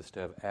Jesus is to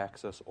have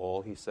access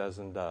all he says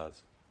and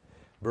does.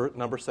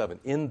 Number 7,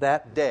 in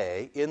that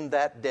day, you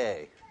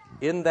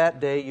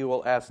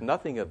will ask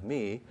nothing of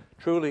me.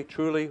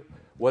 Truly,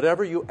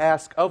 whatever you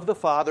ask of the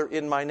Father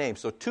in my name.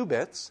 So 2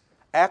 bits,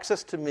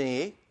 access to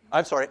the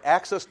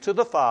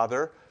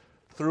Father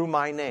through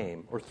my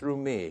name or through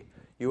me.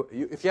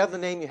 If you have the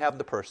name, you have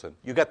the person.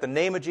 You got the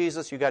name of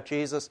Jesus, you got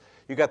Jesus.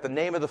 You got the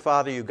name of the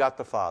Father, you got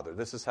the Father.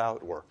 This is how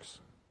it works,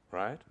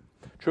 right?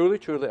 Truly,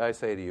 I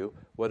say to you,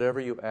 whatever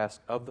you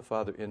ask of the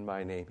Father in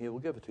my name, he will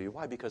give it to you.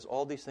 Why? Because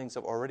all these things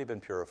have already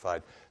been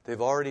purified.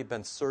 They've already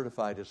been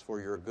certified as for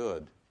your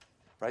good.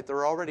 Right?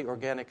 They're already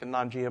organic and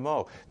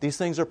non-GMO. These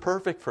things are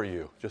perfect for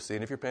you. Just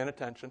seeing if you're paying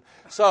attention.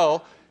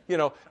 So,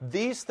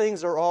 these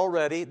things are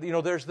already,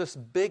 there's this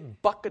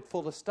big bucket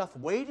full of stuff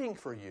waiting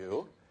for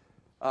you.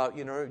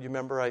 You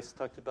remember I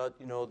talked about,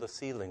 the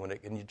ceiling,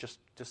 and you just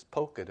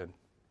poke it and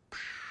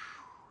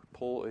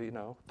pull,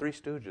 Three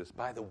Stooges.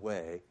 By the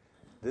way,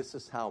 this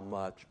is how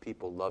much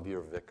people love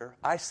your vicar.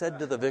 I said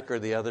to the vicar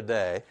the other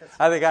day,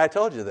 I think I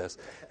told you this,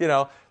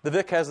 the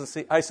vic hasn't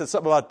seen, I said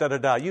something about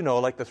da-da-da,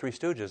 like the Three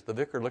Stooges. The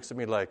vicar looks at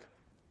me like,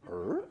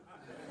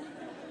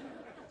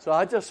 So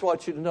I just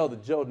want you to know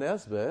that Joe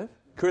Nesbitt,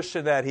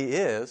 Christian that he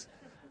is,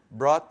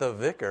 brought the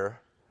vicar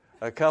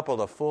a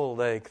couple of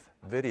full-length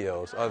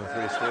videos on the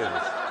Three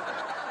Stooges.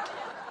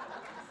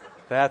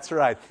 That's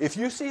right. If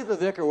you see the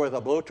vicar with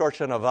a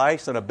blowtorch and a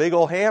vise and a big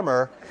old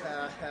hammer,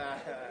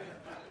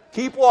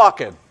 keep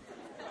walking.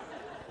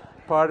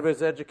 Part of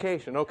his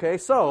education. Okay,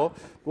 so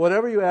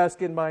whatever you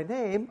ask in my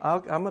name,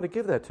 I'm going to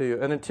give that to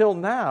you. And until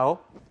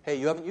now, hey,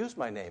 you haven't used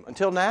my name.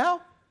 Until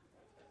now?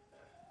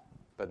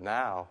 But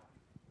now,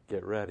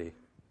 get ready.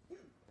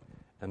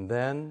 And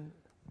then,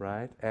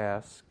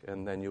 ask,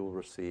 and then you will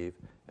receive.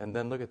 And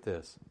then look at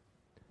this.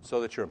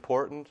 So that you're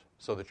important,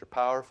 so that you're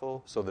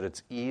powerful, so that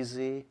it's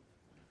easy.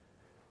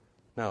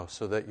 No,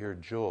 so that your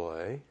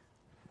joy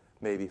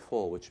may be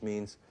full, which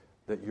means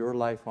that your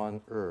life on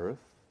earth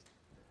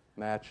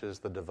matches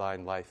the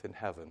divine life in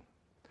heaven.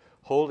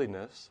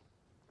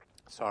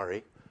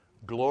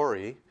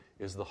 Glory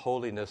is the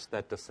holiness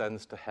that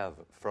descends to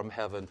heaven, from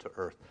heaven to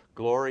earth.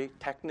 Glory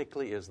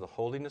technically is the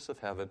holiness of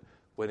heaven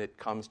when it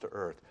comes to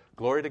earth.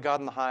 Glory to God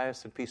in the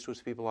highest and peace to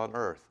his people on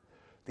earth.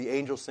 The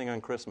angels sing on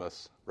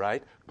Christmas,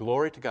 right?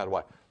 Glory to God.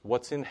 Why?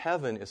 What's in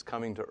heaven is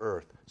coming to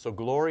earth. So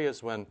glory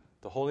is when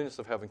the holiness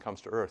of heaven comes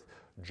to earth.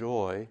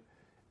 Joy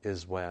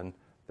is when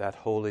that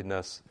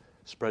holiness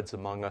spreads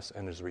among us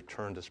and is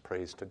returned as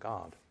praise to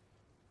God.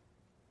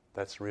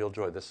 That's real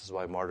joy. This is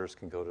why martyrs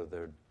can go to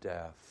their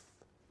death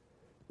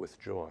with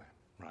joy,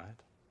 right?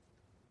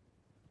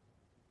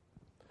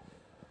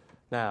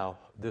 Now,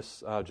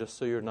 this just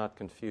so you're not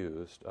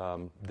confused,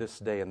 this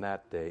day and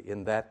that day,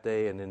 in that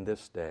day and in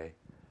this day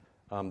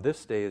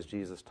is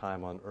Jesus'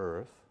 time on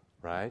earth,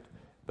 right?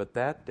 But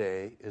that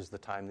day is the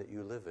time that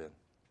you live in.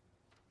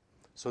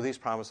 So these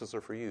promises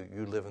are for you.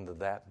 You live into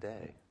that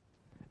day.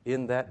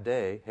 In that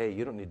day, hey,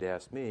 you don't need to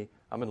ask me.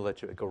 I'm going to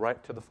let you go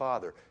right to the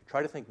Father.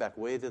 Try to think back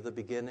way to the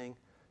beginning.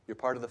 You're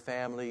part of the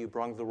family. You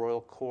belong to the royal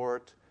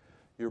court.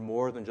 You're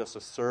more than just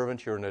a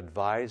servant. You're an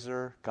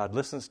advisor. God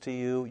listens to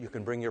you. You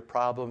can bring your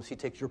problems. He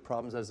takes your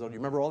problems as his own. You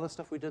remember all that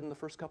stuff we did in the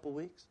first couple of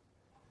weeks?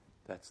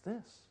 That's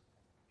this.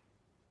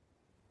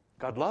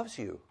 God loves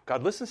you.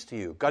 God listens to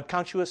you. God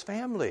counts you as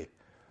family.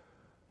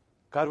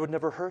 God would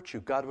never hurt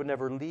you. God would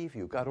never leave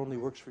you. God only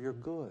works for your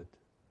good.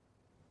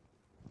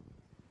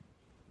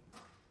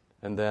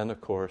 And then, of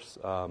course,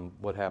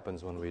 what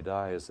happens when we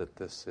die is that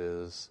this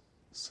is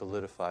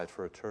solidified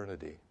for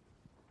eternity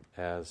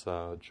as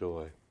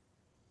joy.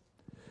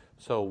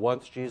 So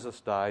once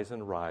Jesus dies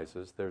and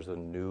rises, there's a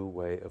new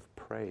way of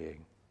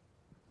praying.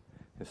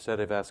 Instead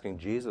of asking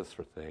Jesus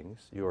for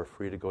things, you are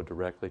free to go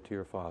directly to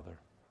your Father.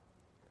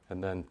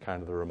 And then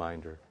kind of the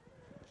reminder.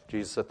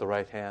 Jesus at the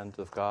right hand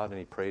of God, and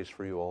he prays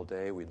for you all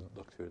day. We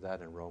look through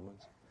that in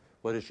Romans.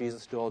 What does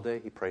Jesus do all day?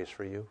 He prays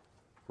for you.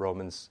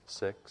 Romans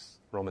 8.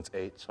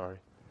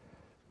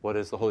 What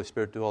does the Holy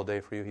Spirit do all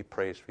day for you? He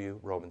prays for you.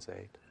 Romans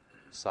 8.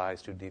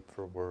 Sighs too deep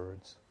for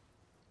words.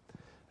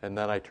 And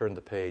then I turn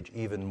the page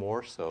even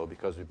more so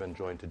because we've been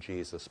joined to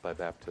Jesus by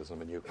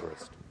baptism and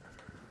Eucharist.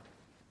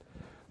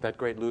 That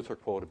great Luther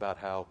quote about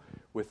how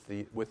with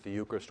the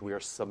Eucharist we are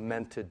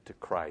cemented to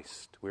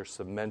Christ. We're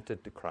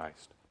cemented to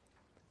Christ.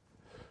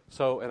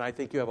 So, and I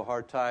think you have a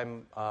hard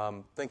time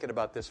thinking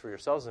about this for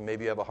yourselves, and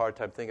maybe you have a hard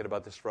time thinking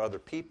about this for other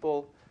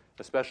people.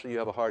 Especially you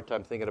have a hard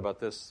time thinking about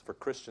this for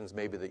Christians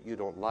maybe that you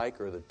don't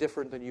like or that are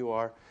different than you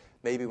are.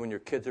 Maybe when your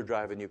kids are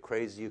driving you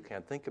crazy, you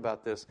can't think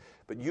about this.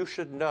 But you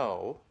should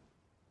know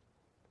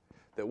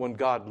that when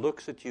God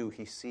looks at you,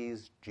 he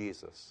sees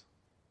Jesus.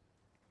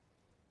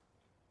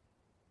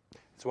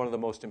 It's one of the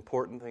most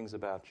important things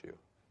about you.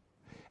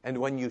 And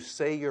when you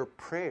say your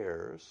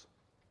prayers,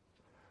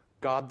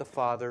 God the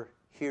Father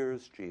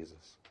hears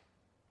Jesus.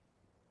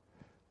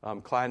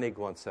 Kleinig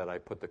once said, I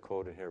put the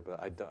quote in here, but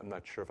I'm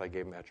not sure if I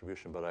gave him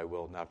attribution, but I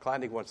will now.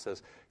 Kleinig once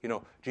says,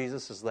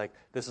 Jesus is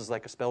this is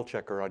like a spell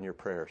checker on your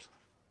prayers.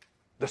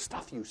 The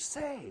stuff you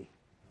say,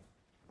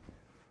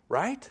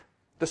 right?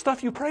 The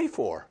stuff you pray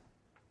for.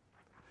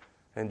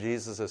 And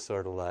Jesus is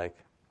sort of like,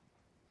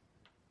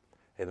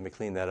 hey, let me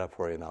clean that up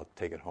for you and I'll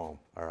take it home,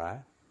 all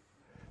right?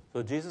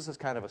 So Jesus is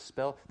kind of a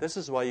spell. This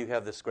is why you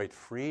have this great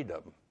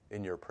freedom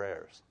in your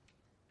prayers.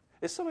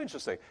 It's so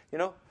interesting.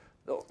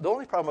 The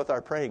only problem with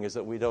our praying is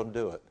that we don't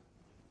do it.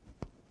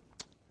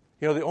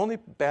 The only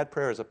bad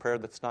prayer is a prayer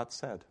that's not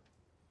said.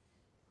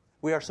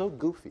 We are so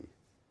goofy.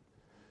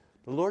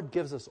 The Lord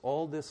gives us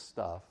all this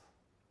stuff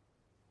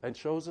and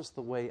shows us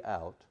the way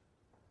out,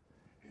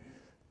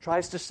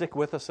 tries to stick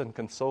with us and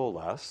console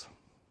us.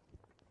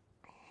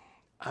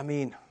 I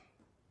mean,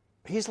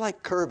 he's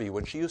like Kirby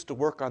when she used to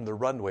work on the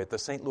runway at the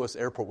St. Louis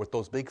airport with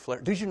those big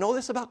flares. Did you know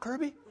this about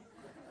Kirby?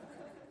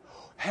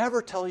 Have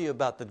her tell you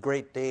about the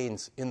Great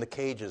Danes in the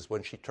cages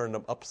when she turned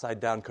them upside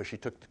down because she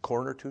took the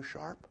corner too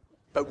sharp?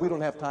 But we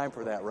don't have time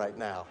for that right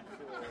now.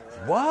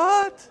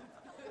 What?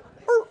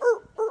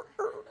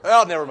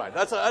 Oh, never mind.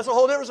 That's a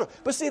whole different story.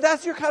 But see,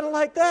 you're kind of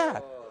like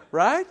that,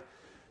 right?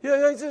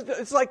 Yeah,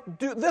 it's like,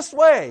 do this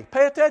way.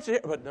 Pay attention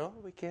here. But no,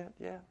 we can't.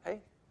 Yeah, hey.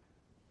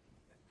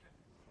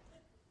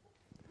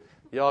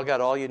 Y'all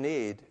got all you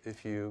need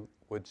if you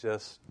would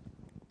just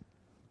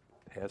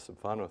have some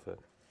fun with it.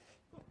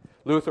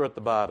 Luther at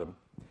the bottom.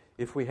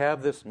 If we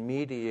have this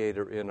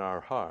mediator in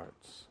our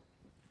hearts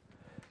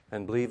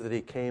and believe that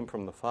he came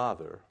from the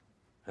Father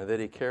and that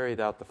he carried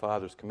out the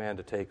Father's command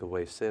to take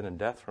away sin and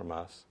death from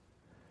us,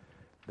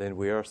 then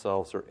we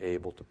ourselves are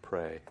able to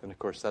pray. And of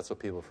course, that's what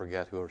people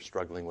forget who are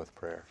struggling with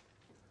prayer.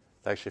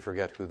 They actually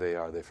forget who they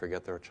are. They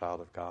forget they're a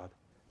child of God.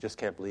 Just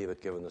can't believe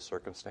it given the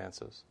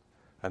circumstances.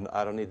 And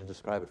I don't need to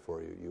describe it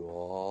for you.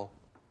 You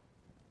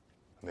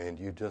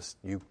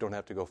don't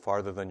have to go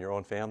farther than your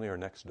own family or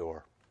next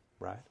door,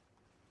 right?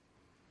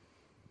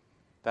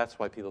 That's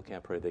why people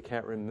can't pray. They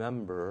can't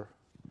remember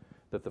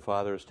that the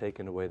Father has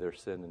taken away their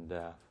sin and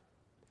death.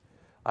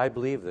 I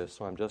believe this,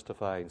 so I'm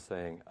justifying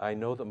saying, I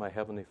know that my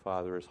Heavenly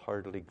Father is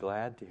heartily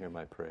glad to hear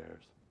my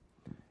prayers,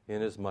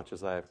 inasmuch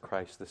as I have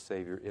Christ the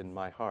Savior in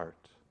my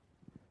heart.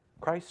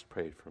 Christ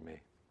prayed for me.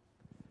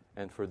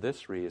 And for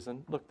this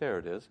reason, look, there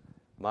it is,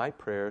 my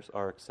prayers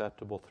are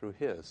acceptable through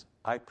His.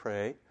 I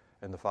pray,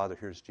 and the Father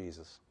hears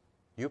Jesus.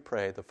 You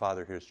pray, the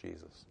Father hears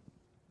Jesus.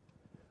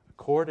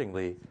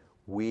 Accordingly,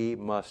 we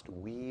must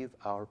weave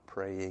our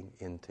praying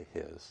into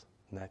His.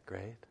 Isn't that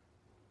great?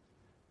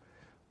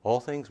 All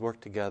things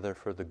work together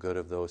for the good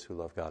of those who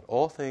love God.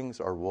 All things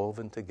are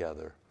woven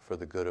together for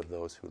the good of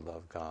those who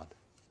love God.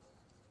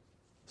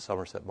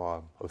 Somerset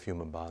Maugham of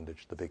Human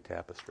Bondage, the big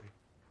tapestry.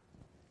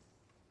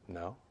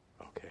 No?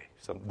 Okay,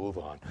 so move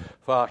on.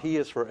 For He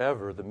is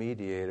forever the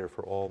mediator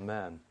for all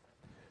men.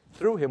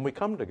 Through Him we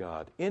come to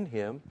God. In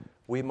Him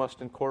we must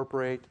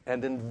incorporate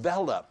and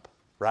envelop,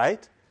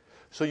 right?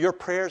 So your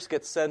prayers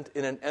get sent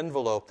in an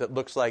envelope that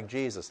looks like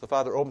Jesus. The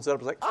Father opens it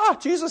up and is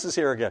like, Jesus is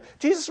here again.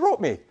 Jesus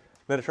wrote me.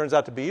 Then it turns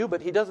out to be you, but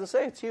He doesn't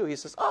say it's you. He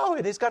says,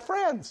 and he's got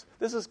friends.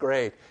 This is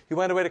great. He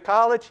went away to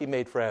college. He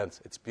made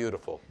friends. It's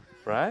beautiful,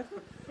 right?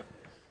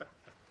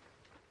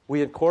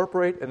 We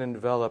incorporate and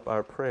envelop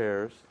our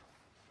prayers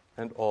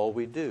and all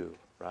we do,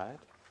 right?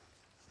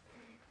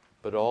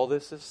 But all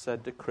this is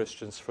said to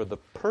Christians for the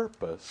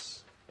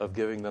purpose of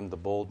giving them the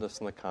boldness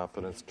and the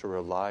confidence to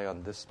rely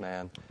on this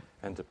man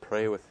and to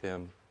pray with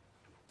Him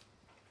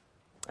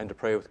and to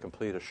pray with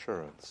complete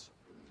assurance.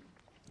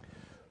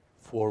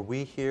 For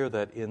we hear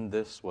that in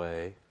this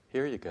way,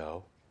 here you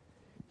go,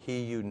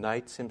 He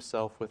unites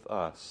Himself with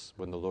us.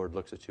 When the Lord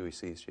looks at you, He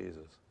sees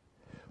Jesus.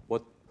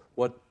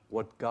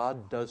 What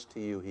God does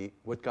to you,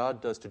 what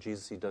God does to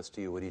Jesus, He does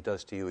to you. What He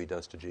does to you, He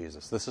does to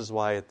Jesus. This is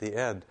why at the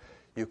end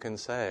you can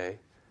say,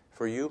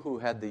 for you who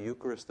had the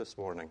Eucharist this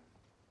morning,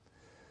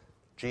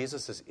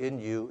 Jesus is in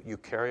you, you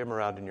carry Him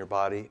around in your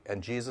body,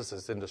 and Jesus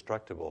is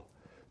indestructible.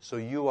 So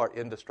you are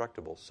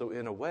indestructible. So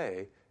in a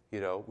way,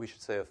 we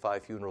should say of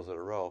 5 funerals in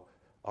a row,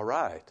 all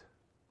right.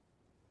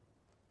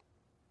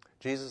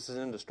 Jesus is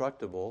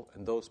indestructible,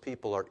 and those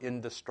people are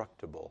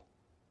indestructible.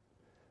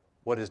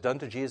 What is done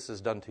to Jesus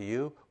is done to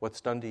you.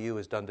 What's done to you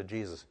is done to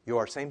Jesus. You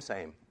are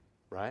same,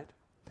 right?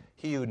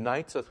 He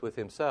unites us with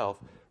Himself,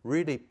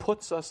 really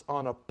puts us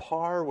on a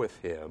par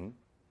with Him,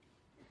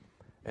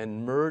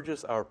 and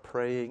merges our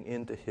praying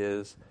into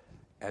His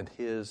and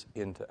His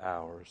into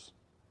ours.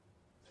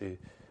 See,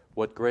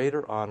 what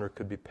greater honor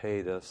could be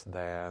paid us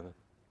than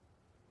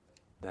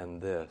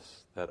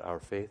this, that our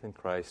faith in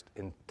Christ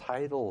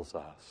entitles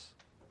us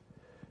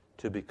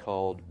to be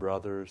called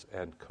brothers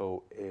and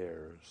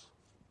co-heirs,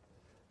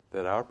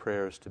 that our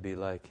prayers to be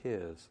like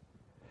His,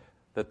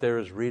 that there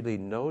is really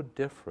no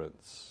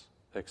difference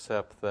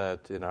except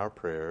that in our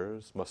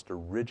prayers must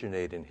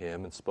originate in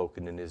Him and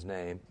spoken in His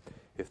name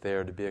if they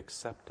are to be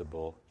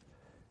acceptable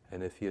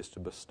and if He is to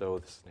bestow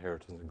this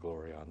inheritance and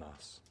glory on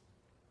us.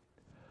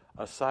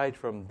 Aside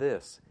from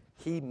this,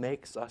 He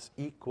makes us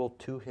equal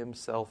to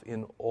Himself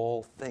in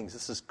all things.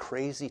 This is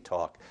crazy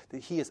talk.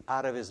 He is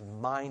out of His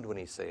mind when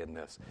He's saying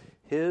this.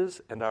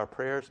 His and our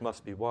prayers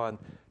must be one,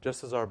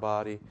 just as our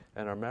body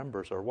and our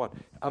members are one.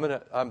 I'm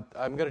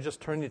gonna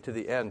just turn you to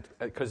the end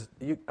because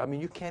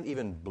you can't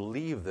even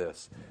believe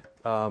this.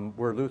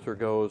 Where Luther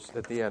goes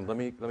at the end. Let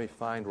me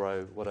find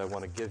what I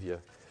want to give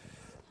you.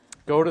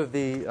 Go to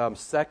the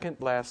second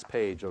last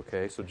page.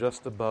 Okay, so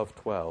just above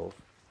 12.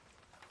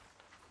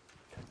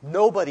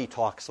 Nobody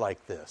talks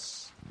like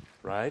this,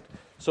 right?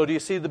 So do you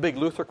see the big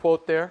Luther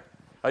quote there?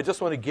 I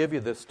just want to give you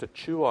this to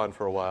chew on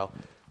for a while.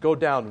 Go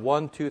down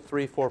 1, 2,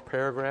 3, 4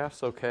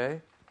 paragraphs,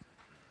 okay?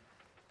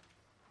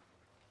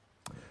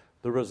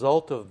 The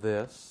result of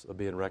this, of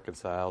being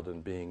reconciled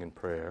and being in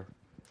prayer,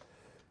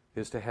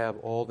 is to have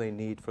all they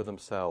need for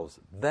themselves.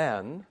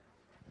 Then,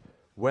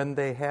 when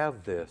they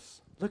have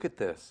this, look at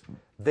this,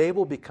 they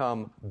will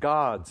become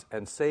gods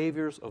and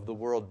saviors of the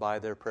world by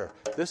their prayer.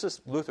 This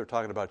is Luther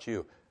talking about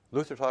you.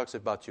 Luther talks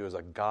about you as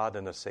a God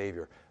and a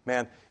Savior.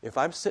 Man, if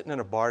I'm sitting in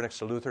a bar next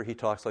to Luther, he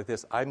talks like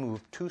this. I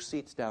move 2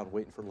 seats down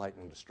waiting for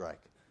lightning to strike.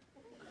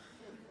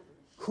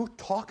 Who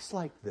talks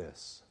like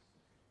this?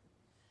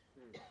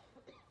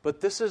 But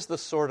this is the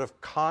sort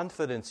of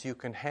confidence you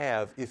can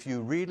have if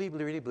you really,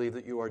 really believe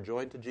that you are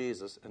joined to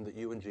Jesus and that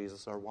you and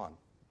Jesus are one.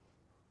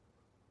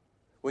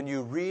 When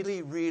you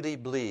really, really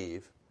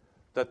believe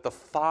that the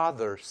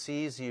Father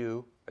sees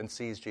you and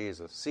sees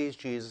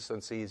Jesus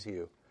and sees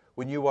you.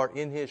 When you are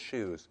in His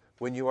shoes,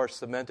 when you are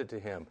cemented to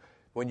Him,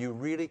 when you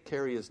really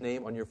carry His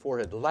name on your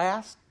forehead.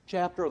 Last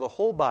chapter of the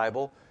whole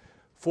Bible,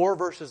 4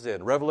 verses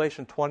in,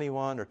 Revelation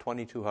 21 or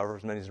 22, however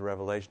many is in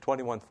Revelation,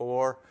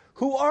 21:4.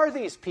 Who are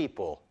these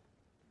people?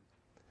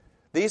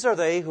 These are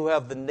they who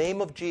have the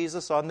name of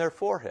Jesus on their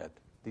forehead.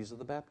 These are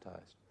the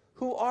baptized.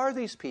 Who are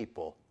these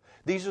people?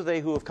 These are they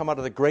who have come out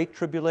of the great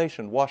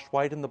tribulation, washed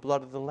white in the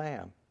blood of the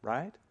Lamb,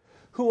 right?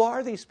 Who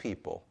are these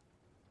people?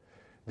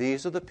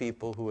 These are the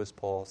people who, as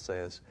Paul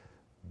says,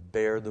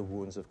 bear the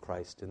wounds of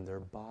Christ in their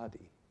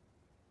body.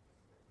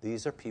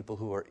 These are people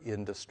who are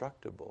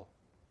indestructible.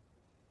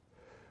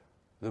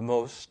 The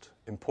most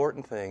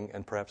important thing,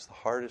 and perhaps the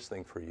hardest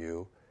thing for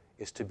you,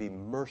 is to be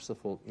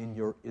merciful in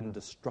your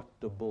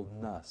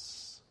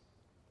indestructibleness.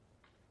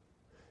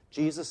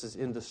 Jesus is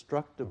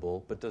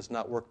indestructible, but does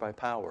not work by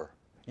power.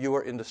 You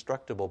are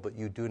indestructible, but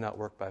you do not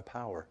work by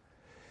power.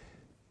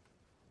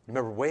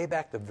 Remember way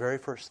back the very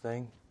first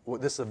thing?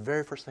 This is the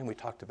very first thing we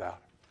talked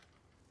about.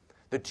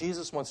 That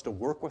Jesus wants to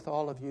work with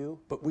all of you,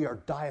 but we are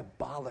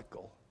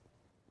diabolical.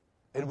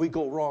 And we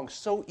go wrong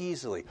so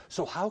easily.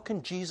 So how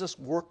can Jesus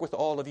work with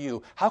all of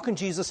you? How can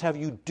Jesus have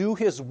you do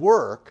His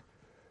work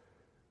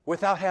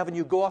without having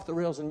you go off the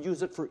rails and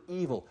use it for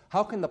evil?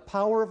 How can the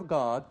power of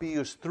God be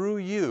used through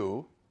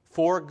you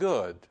for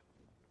good?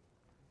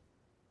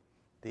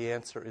 The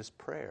answer is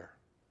prayer.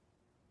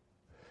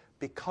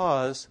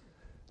 Because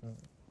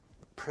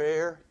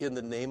prayer in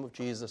the name of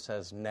Jesus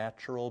has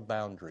natural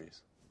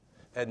boundaries.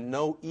 And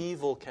no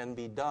evil can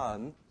be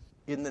done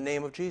in the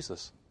name of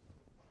Jesus.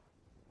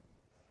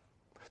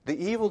 The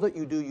evil that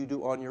you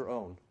do on your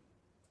own.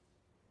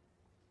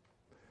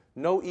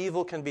 No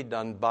evil can be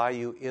done by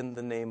you in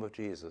the name of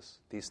Jesus.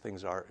 These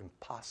things are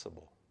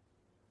impossible.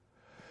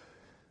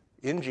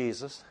 In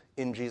Jesus'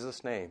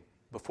 name,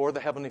 before the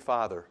Heavenly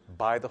Father,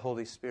 by the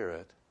Holy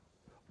Spirit,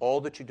 all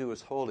that you do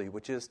is holy,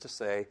 which is to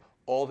say,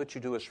 all that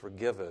you do is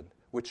forgiven,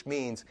 which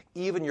means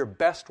even your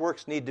best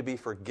works need to be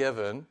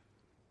forgiven,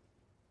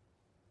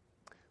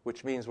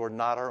 which means we're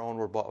not our own,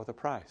 we're bought with a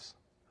price,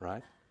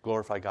 right?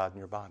 Glorify God in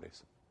your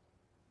bodies.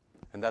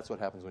 And that's what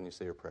happens when you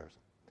say your prayers.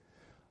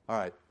 All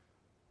right.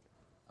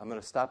 I'm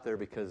going to stop there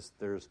because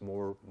there's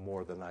more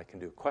than I can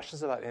do.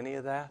 Questions about any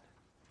of that?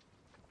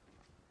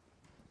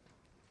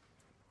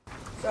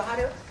 So how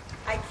do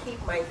I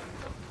keep my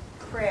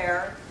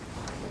prayer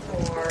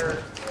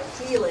for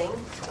healing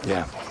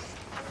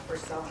for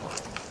someone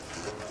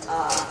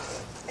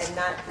and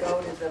not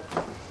go to the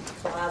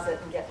closet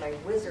and get my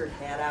wizard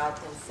hat out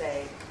and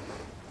say,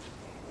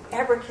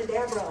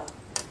 abracadabra,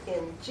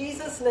 in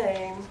Jesus'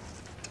 name.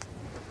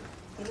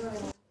 You know what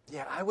I mean?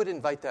 Yeah, I would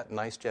invite that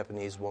nice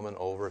Japanese woman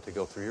over to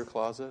go through your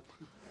closet.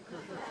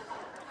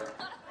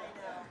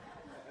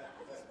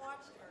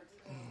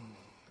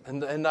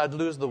 And I'd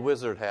lose the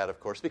wizard hat, of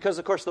course. Because,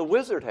 of course, the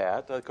wizard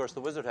hat,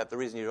 the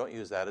reason you don't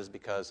use that is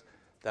because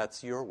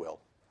that's your will,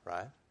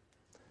 right?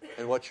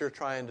 And what you're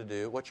trying to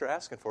do, what you're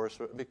asking for is,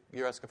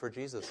 you're asking for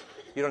Jesus.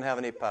 You don't have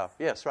any power.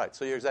 Yes, right.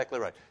 So you're exactly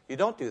right. You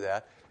don't do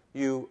that.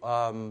 You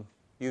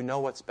know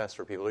what's best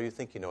for people, or you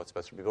think you know what's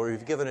best for people, or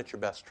you've given it your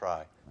best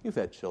try. You've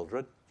had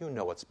children. You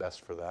know what's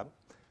best for them,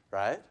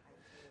 right?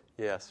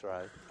 Yes,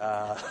 right.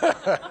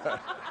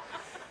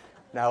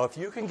 Now, if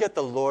you can get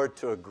the Lord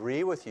to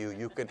agree with you,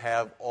 you can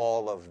have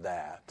all of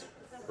that,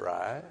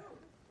 right?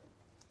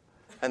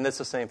 And it's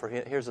the same for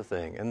him. Here's the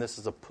thing, and this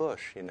is a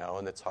push, and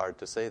it's hard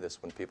to say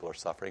this when people are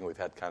suffering. We've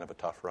had kind of a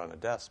tough run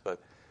of deaths, but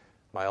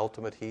my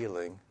ultimate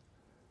healing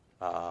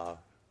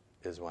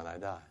is when I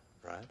die,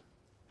 right?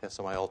 And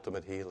so my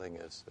ultimate healing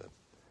is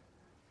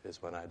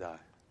when I die,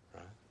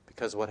 right?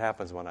 Because what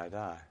happens when I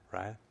die,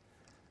 right?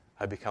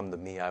 I become the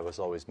me I was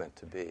always meant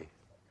to be,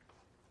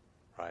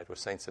 right? With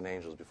saints and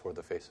angels before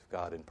the face of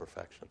God in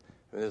perfection.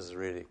 I mean, this is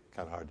really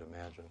kind of hard to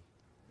imagine.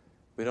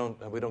 We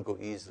don't go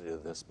easily to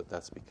this, but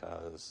that's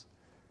because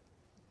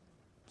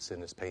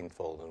sin is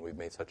painful and we've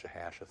made such a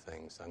hash of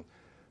things.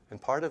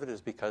 And part of it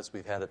is because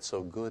we've had it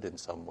so good in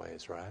some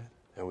ways, right?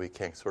 And we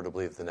can't sort of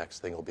believe the next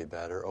thing will be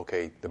better.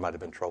 Okay, there might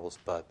have been troubles,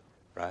 but,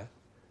 right?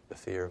 The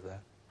fear of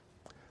that.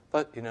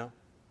 But,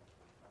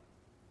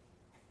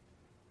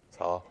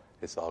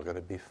 it's all going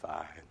to be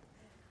fine.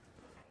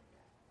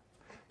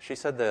 She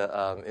said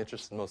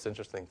the most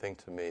interesting thing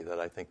to me that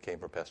I think came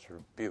from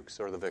Pastor Bukes,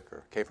 or the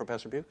vicar. Came from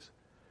Pastor Bukes?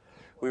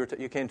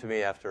 You came to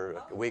me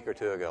after a week or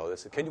two ago.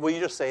 Will you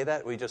just say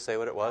that? Will you just say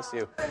what it was?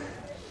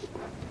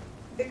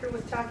 Vicar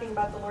was talking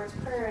about the Lord's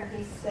Prayer, and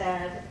he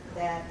said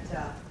that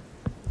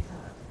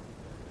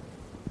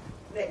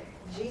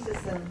Jesus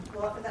and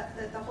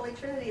that the Holy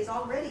Trinity is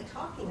already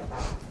talking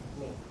about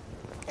me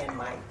and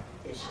my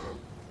issue.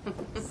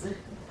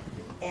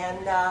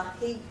 And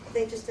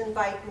they just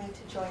invite me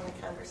to join the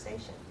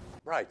conversation.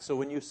 Right. So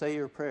when you say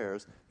your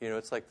prayers,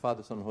 it's like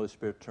Father, Son, and Holy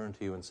Spirit turn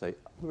to you and say,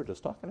 we were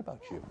just talking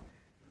about you.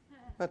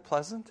 that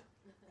pleasant?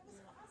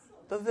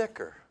 The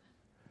vicar.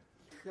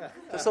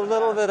 Just a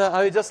little bit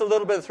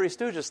of Three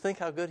Stooges. Think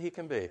how good he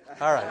can be.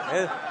 All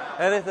right.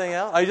 Anything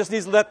else? I just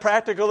need that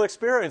practical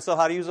experience of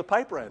how to use a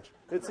pipe wrench.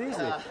 It's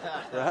easy,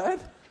 right?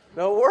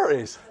 No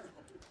worries.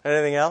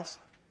 Anything else?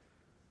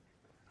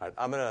 All right,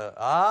 I'm going to,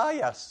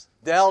 yes.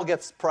 Dell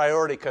gets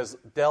priority because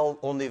Dell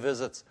only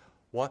visits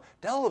one.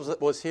 Dell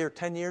was here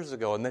 10 years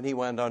ago, and then he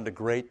went on to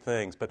great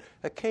things. But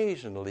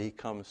occasionally he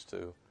comes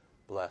to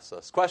bless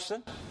us.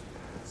 Question?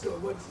 So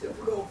what's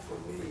difficult for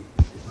me,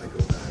 if I go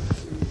back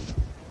to,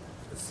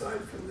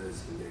 aside from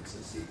this, he makes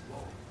a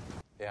sequel.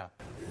 Yeah.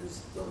 Is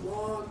the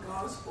law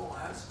gospel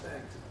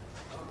aspect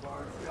of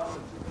our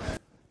theology.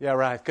 Yeah,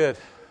 right. Good.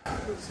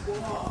 It's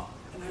law,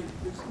 and I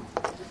just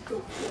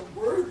don't feel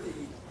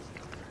worthy,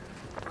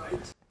 right?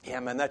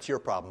 Yeah, man, that's your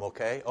problem,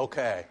 okay?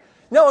 Okay.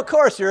 No, of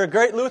course, you're a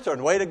great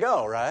Lutheran. Way to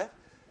go, right?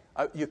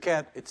 You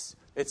can't, it's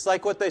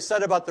like what they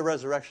said about the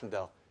resurrection,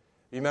 Del.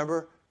 You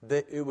remember?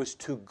 It was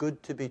too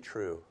good to be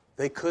true.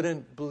 They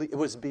couldn't believe,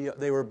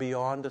 they were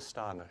beyond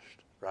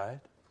astonished, right?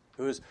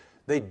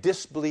 They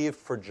disbelieved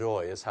for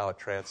joy is how it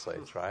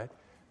translates, right?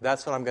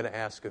 That's what I'm going to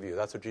ask of you.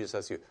 That's what Jesus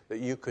says to you, that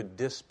you could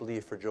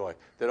disbelieve for joy.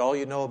 That all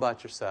you know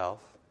about yourself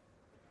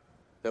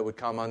that would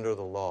come under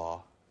the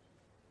law,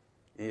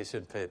 you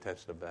shouldn't pay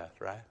attention to that,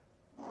 right?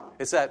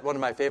 It's that one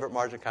of my favorite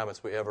margin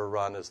comments we ever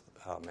run is,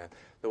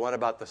 the one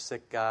about the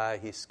sick guy.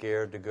 He's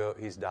scared to go.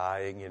 He's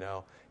dying,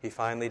 He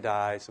finally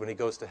dies. When he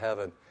goes to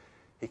heaven,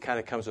 he kind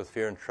of comes with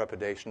fear and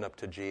trepidation up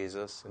to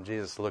Jesus. And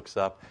Jesus looks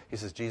up. He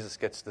says, Jesus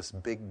gets this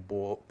big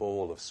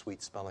bowl of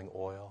sweet-smelling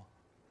oil.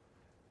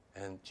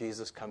 And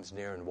Jesus comes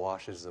near and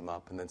washes him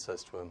up and then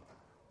says to him,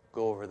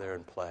 go over there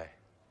and play.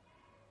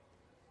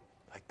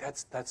 Like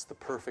that's the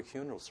perfect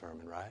funeral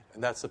sermon, right?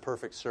 And that's the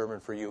perfect sermon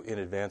for you in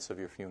advance of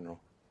your funeral,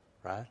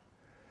 right?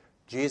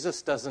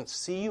 Jesus doesn't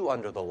see you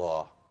under the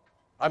law.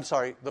 I'm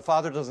sorry, the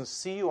Father doesn't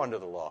see you under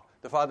the law.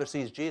 The Father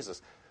sees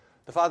Jesus.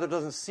 The Father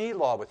doesn't see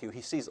law with you.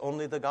 He sees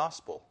only the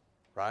gospel,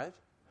 right?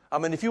 I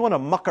mean, if you want to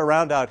muck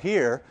around out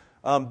here,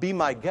 be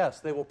my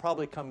guest. They will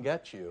probably come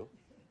get you.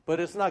 But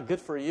it's not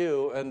good for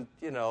you. And,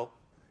 do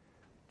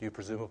you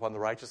presume upon the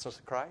righteousness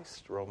of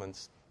Christ?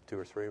 Romans 2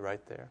 or 3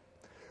 right there.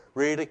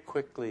 Really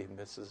quickly,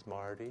 Mrs.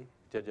 Marty.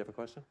 Did you have a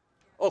question?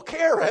 Oh,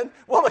 Karen.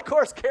 Well, of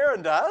course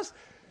Karen does.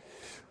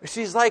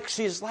 She's like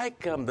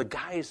the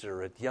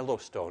geyser at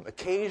Yellowstone.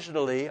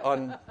 Occasionally,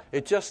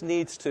 it just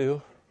needs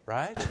to,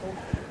 right?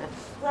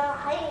 Well,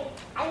 I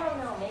don't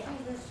know. Maybe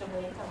this should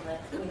wait till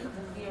next week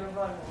because we're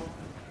running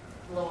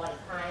low on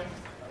time.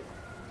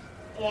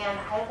 And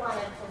I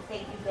wanted to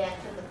take you back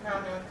to the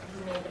comments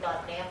you made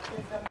about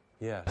baptism.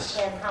 Yes.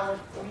 And how it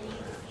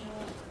grieves you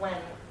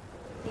when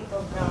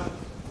people don't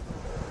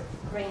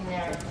bring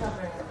their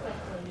children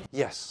quickly.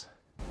 Yes.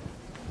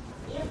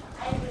 If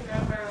I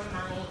remember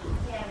my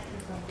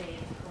catechism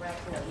days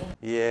correctly.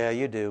 Yeah,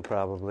 you do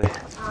probably.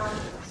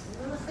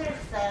 Luther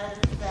says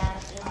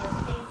that in the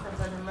case of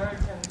an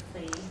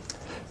emergency,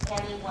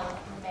 anyone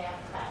can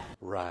baptize.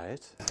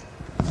 Right.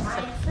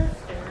 My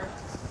sister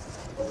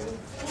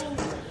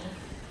routinely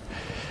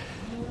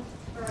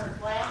used her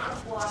glass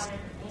of water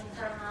in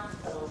her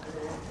hospital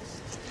room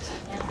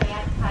and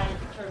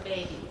baptized her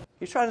baby.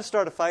 You trying to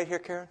start a fight here,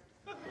 Karen?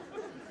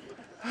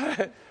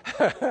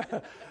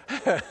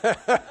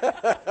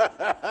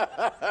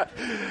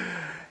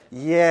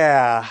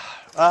 Yeah.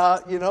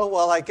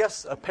 I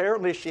guess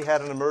apparently she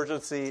had an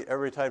emergency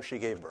every time she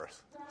gave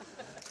birth.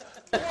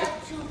 She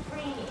had 2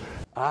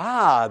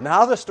 preemies.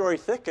 Now the story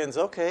thickens.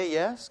 Okay,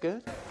 yes,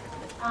 good.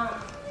 And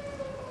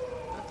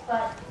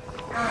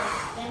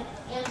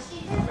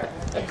she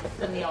did bring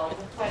the meal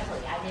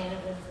quickly. I mean, it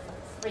was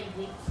 3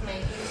 weeks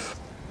maybe.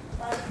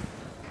 But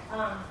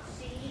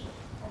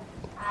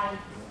I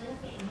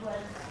think it was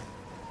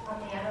a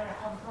matter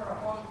of her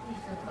own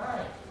peace of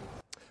mind.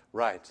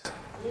 Right.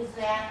 Is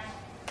that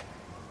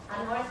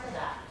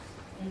unorthodox?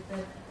 Is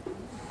it?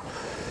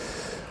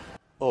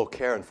 Oh,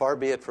 Karen, far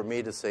be it from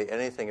me to say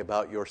anything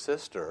about your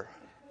sister,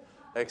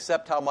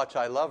 except how much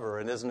I love her,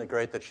 and isn't it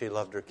great that she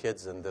loved her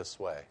kids in this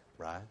way,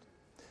 right?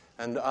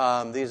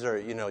 And these are,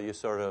 you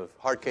sort of,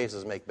 hard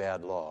cases make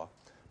bad law.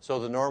 So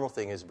the normal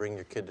thing is bring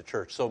your kid to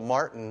church. So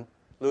Martin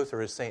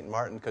Luther is St.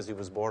 Martin because he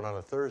was born on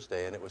a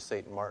Thursday, and it was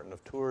St. Martin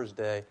of Tours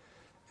Day.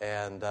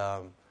 And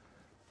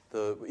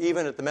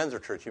even at the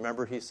Menzer Church, you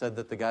remember he said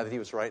that the guy that he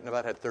was writing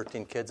about had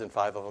 13 kids and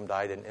 5 of them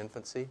died in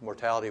infancy.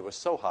 Mortality was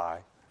so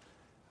high.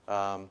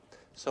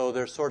 So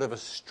there's sort of a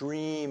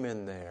stream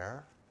in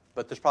there,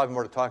 but there's probably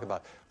more to talk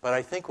about. But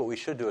I think what we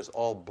should do is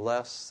all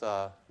bless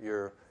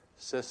your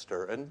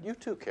sister, and you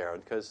too,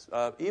 Karen, because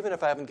even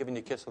if I haven't given you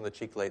a kiss on the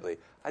cheek lately,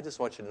 I just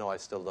want you to know I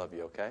still love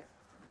you, okay?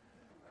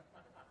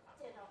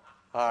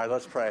 All right,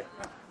 let's pray.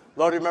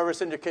 Lord, remember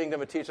us in your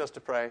kingdom and teach us to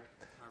pray.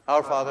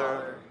 Our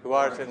Father, who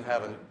art in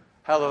heaven,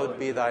 hallowed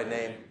be thy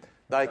name.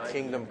 Thy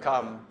kingdom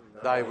come,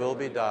 thy will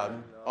be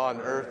done,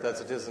 on earth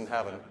as it is in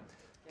heaven.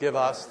 Give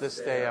us this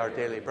day our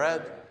daily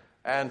bread,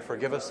 and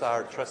forgive us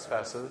our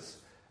trespasses,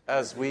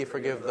 as we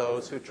forgive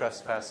those who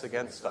trespass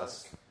against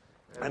us.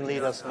 And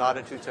lead us not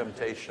into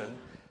temptation,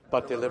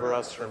 but deliver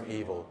us from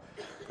evil.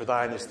 For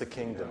thine is the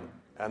kingdom,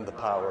 and the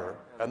power,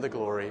 and the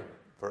glory,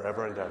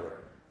 forever and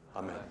ever.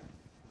 Amen.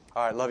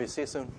 All right, love you. See you soon.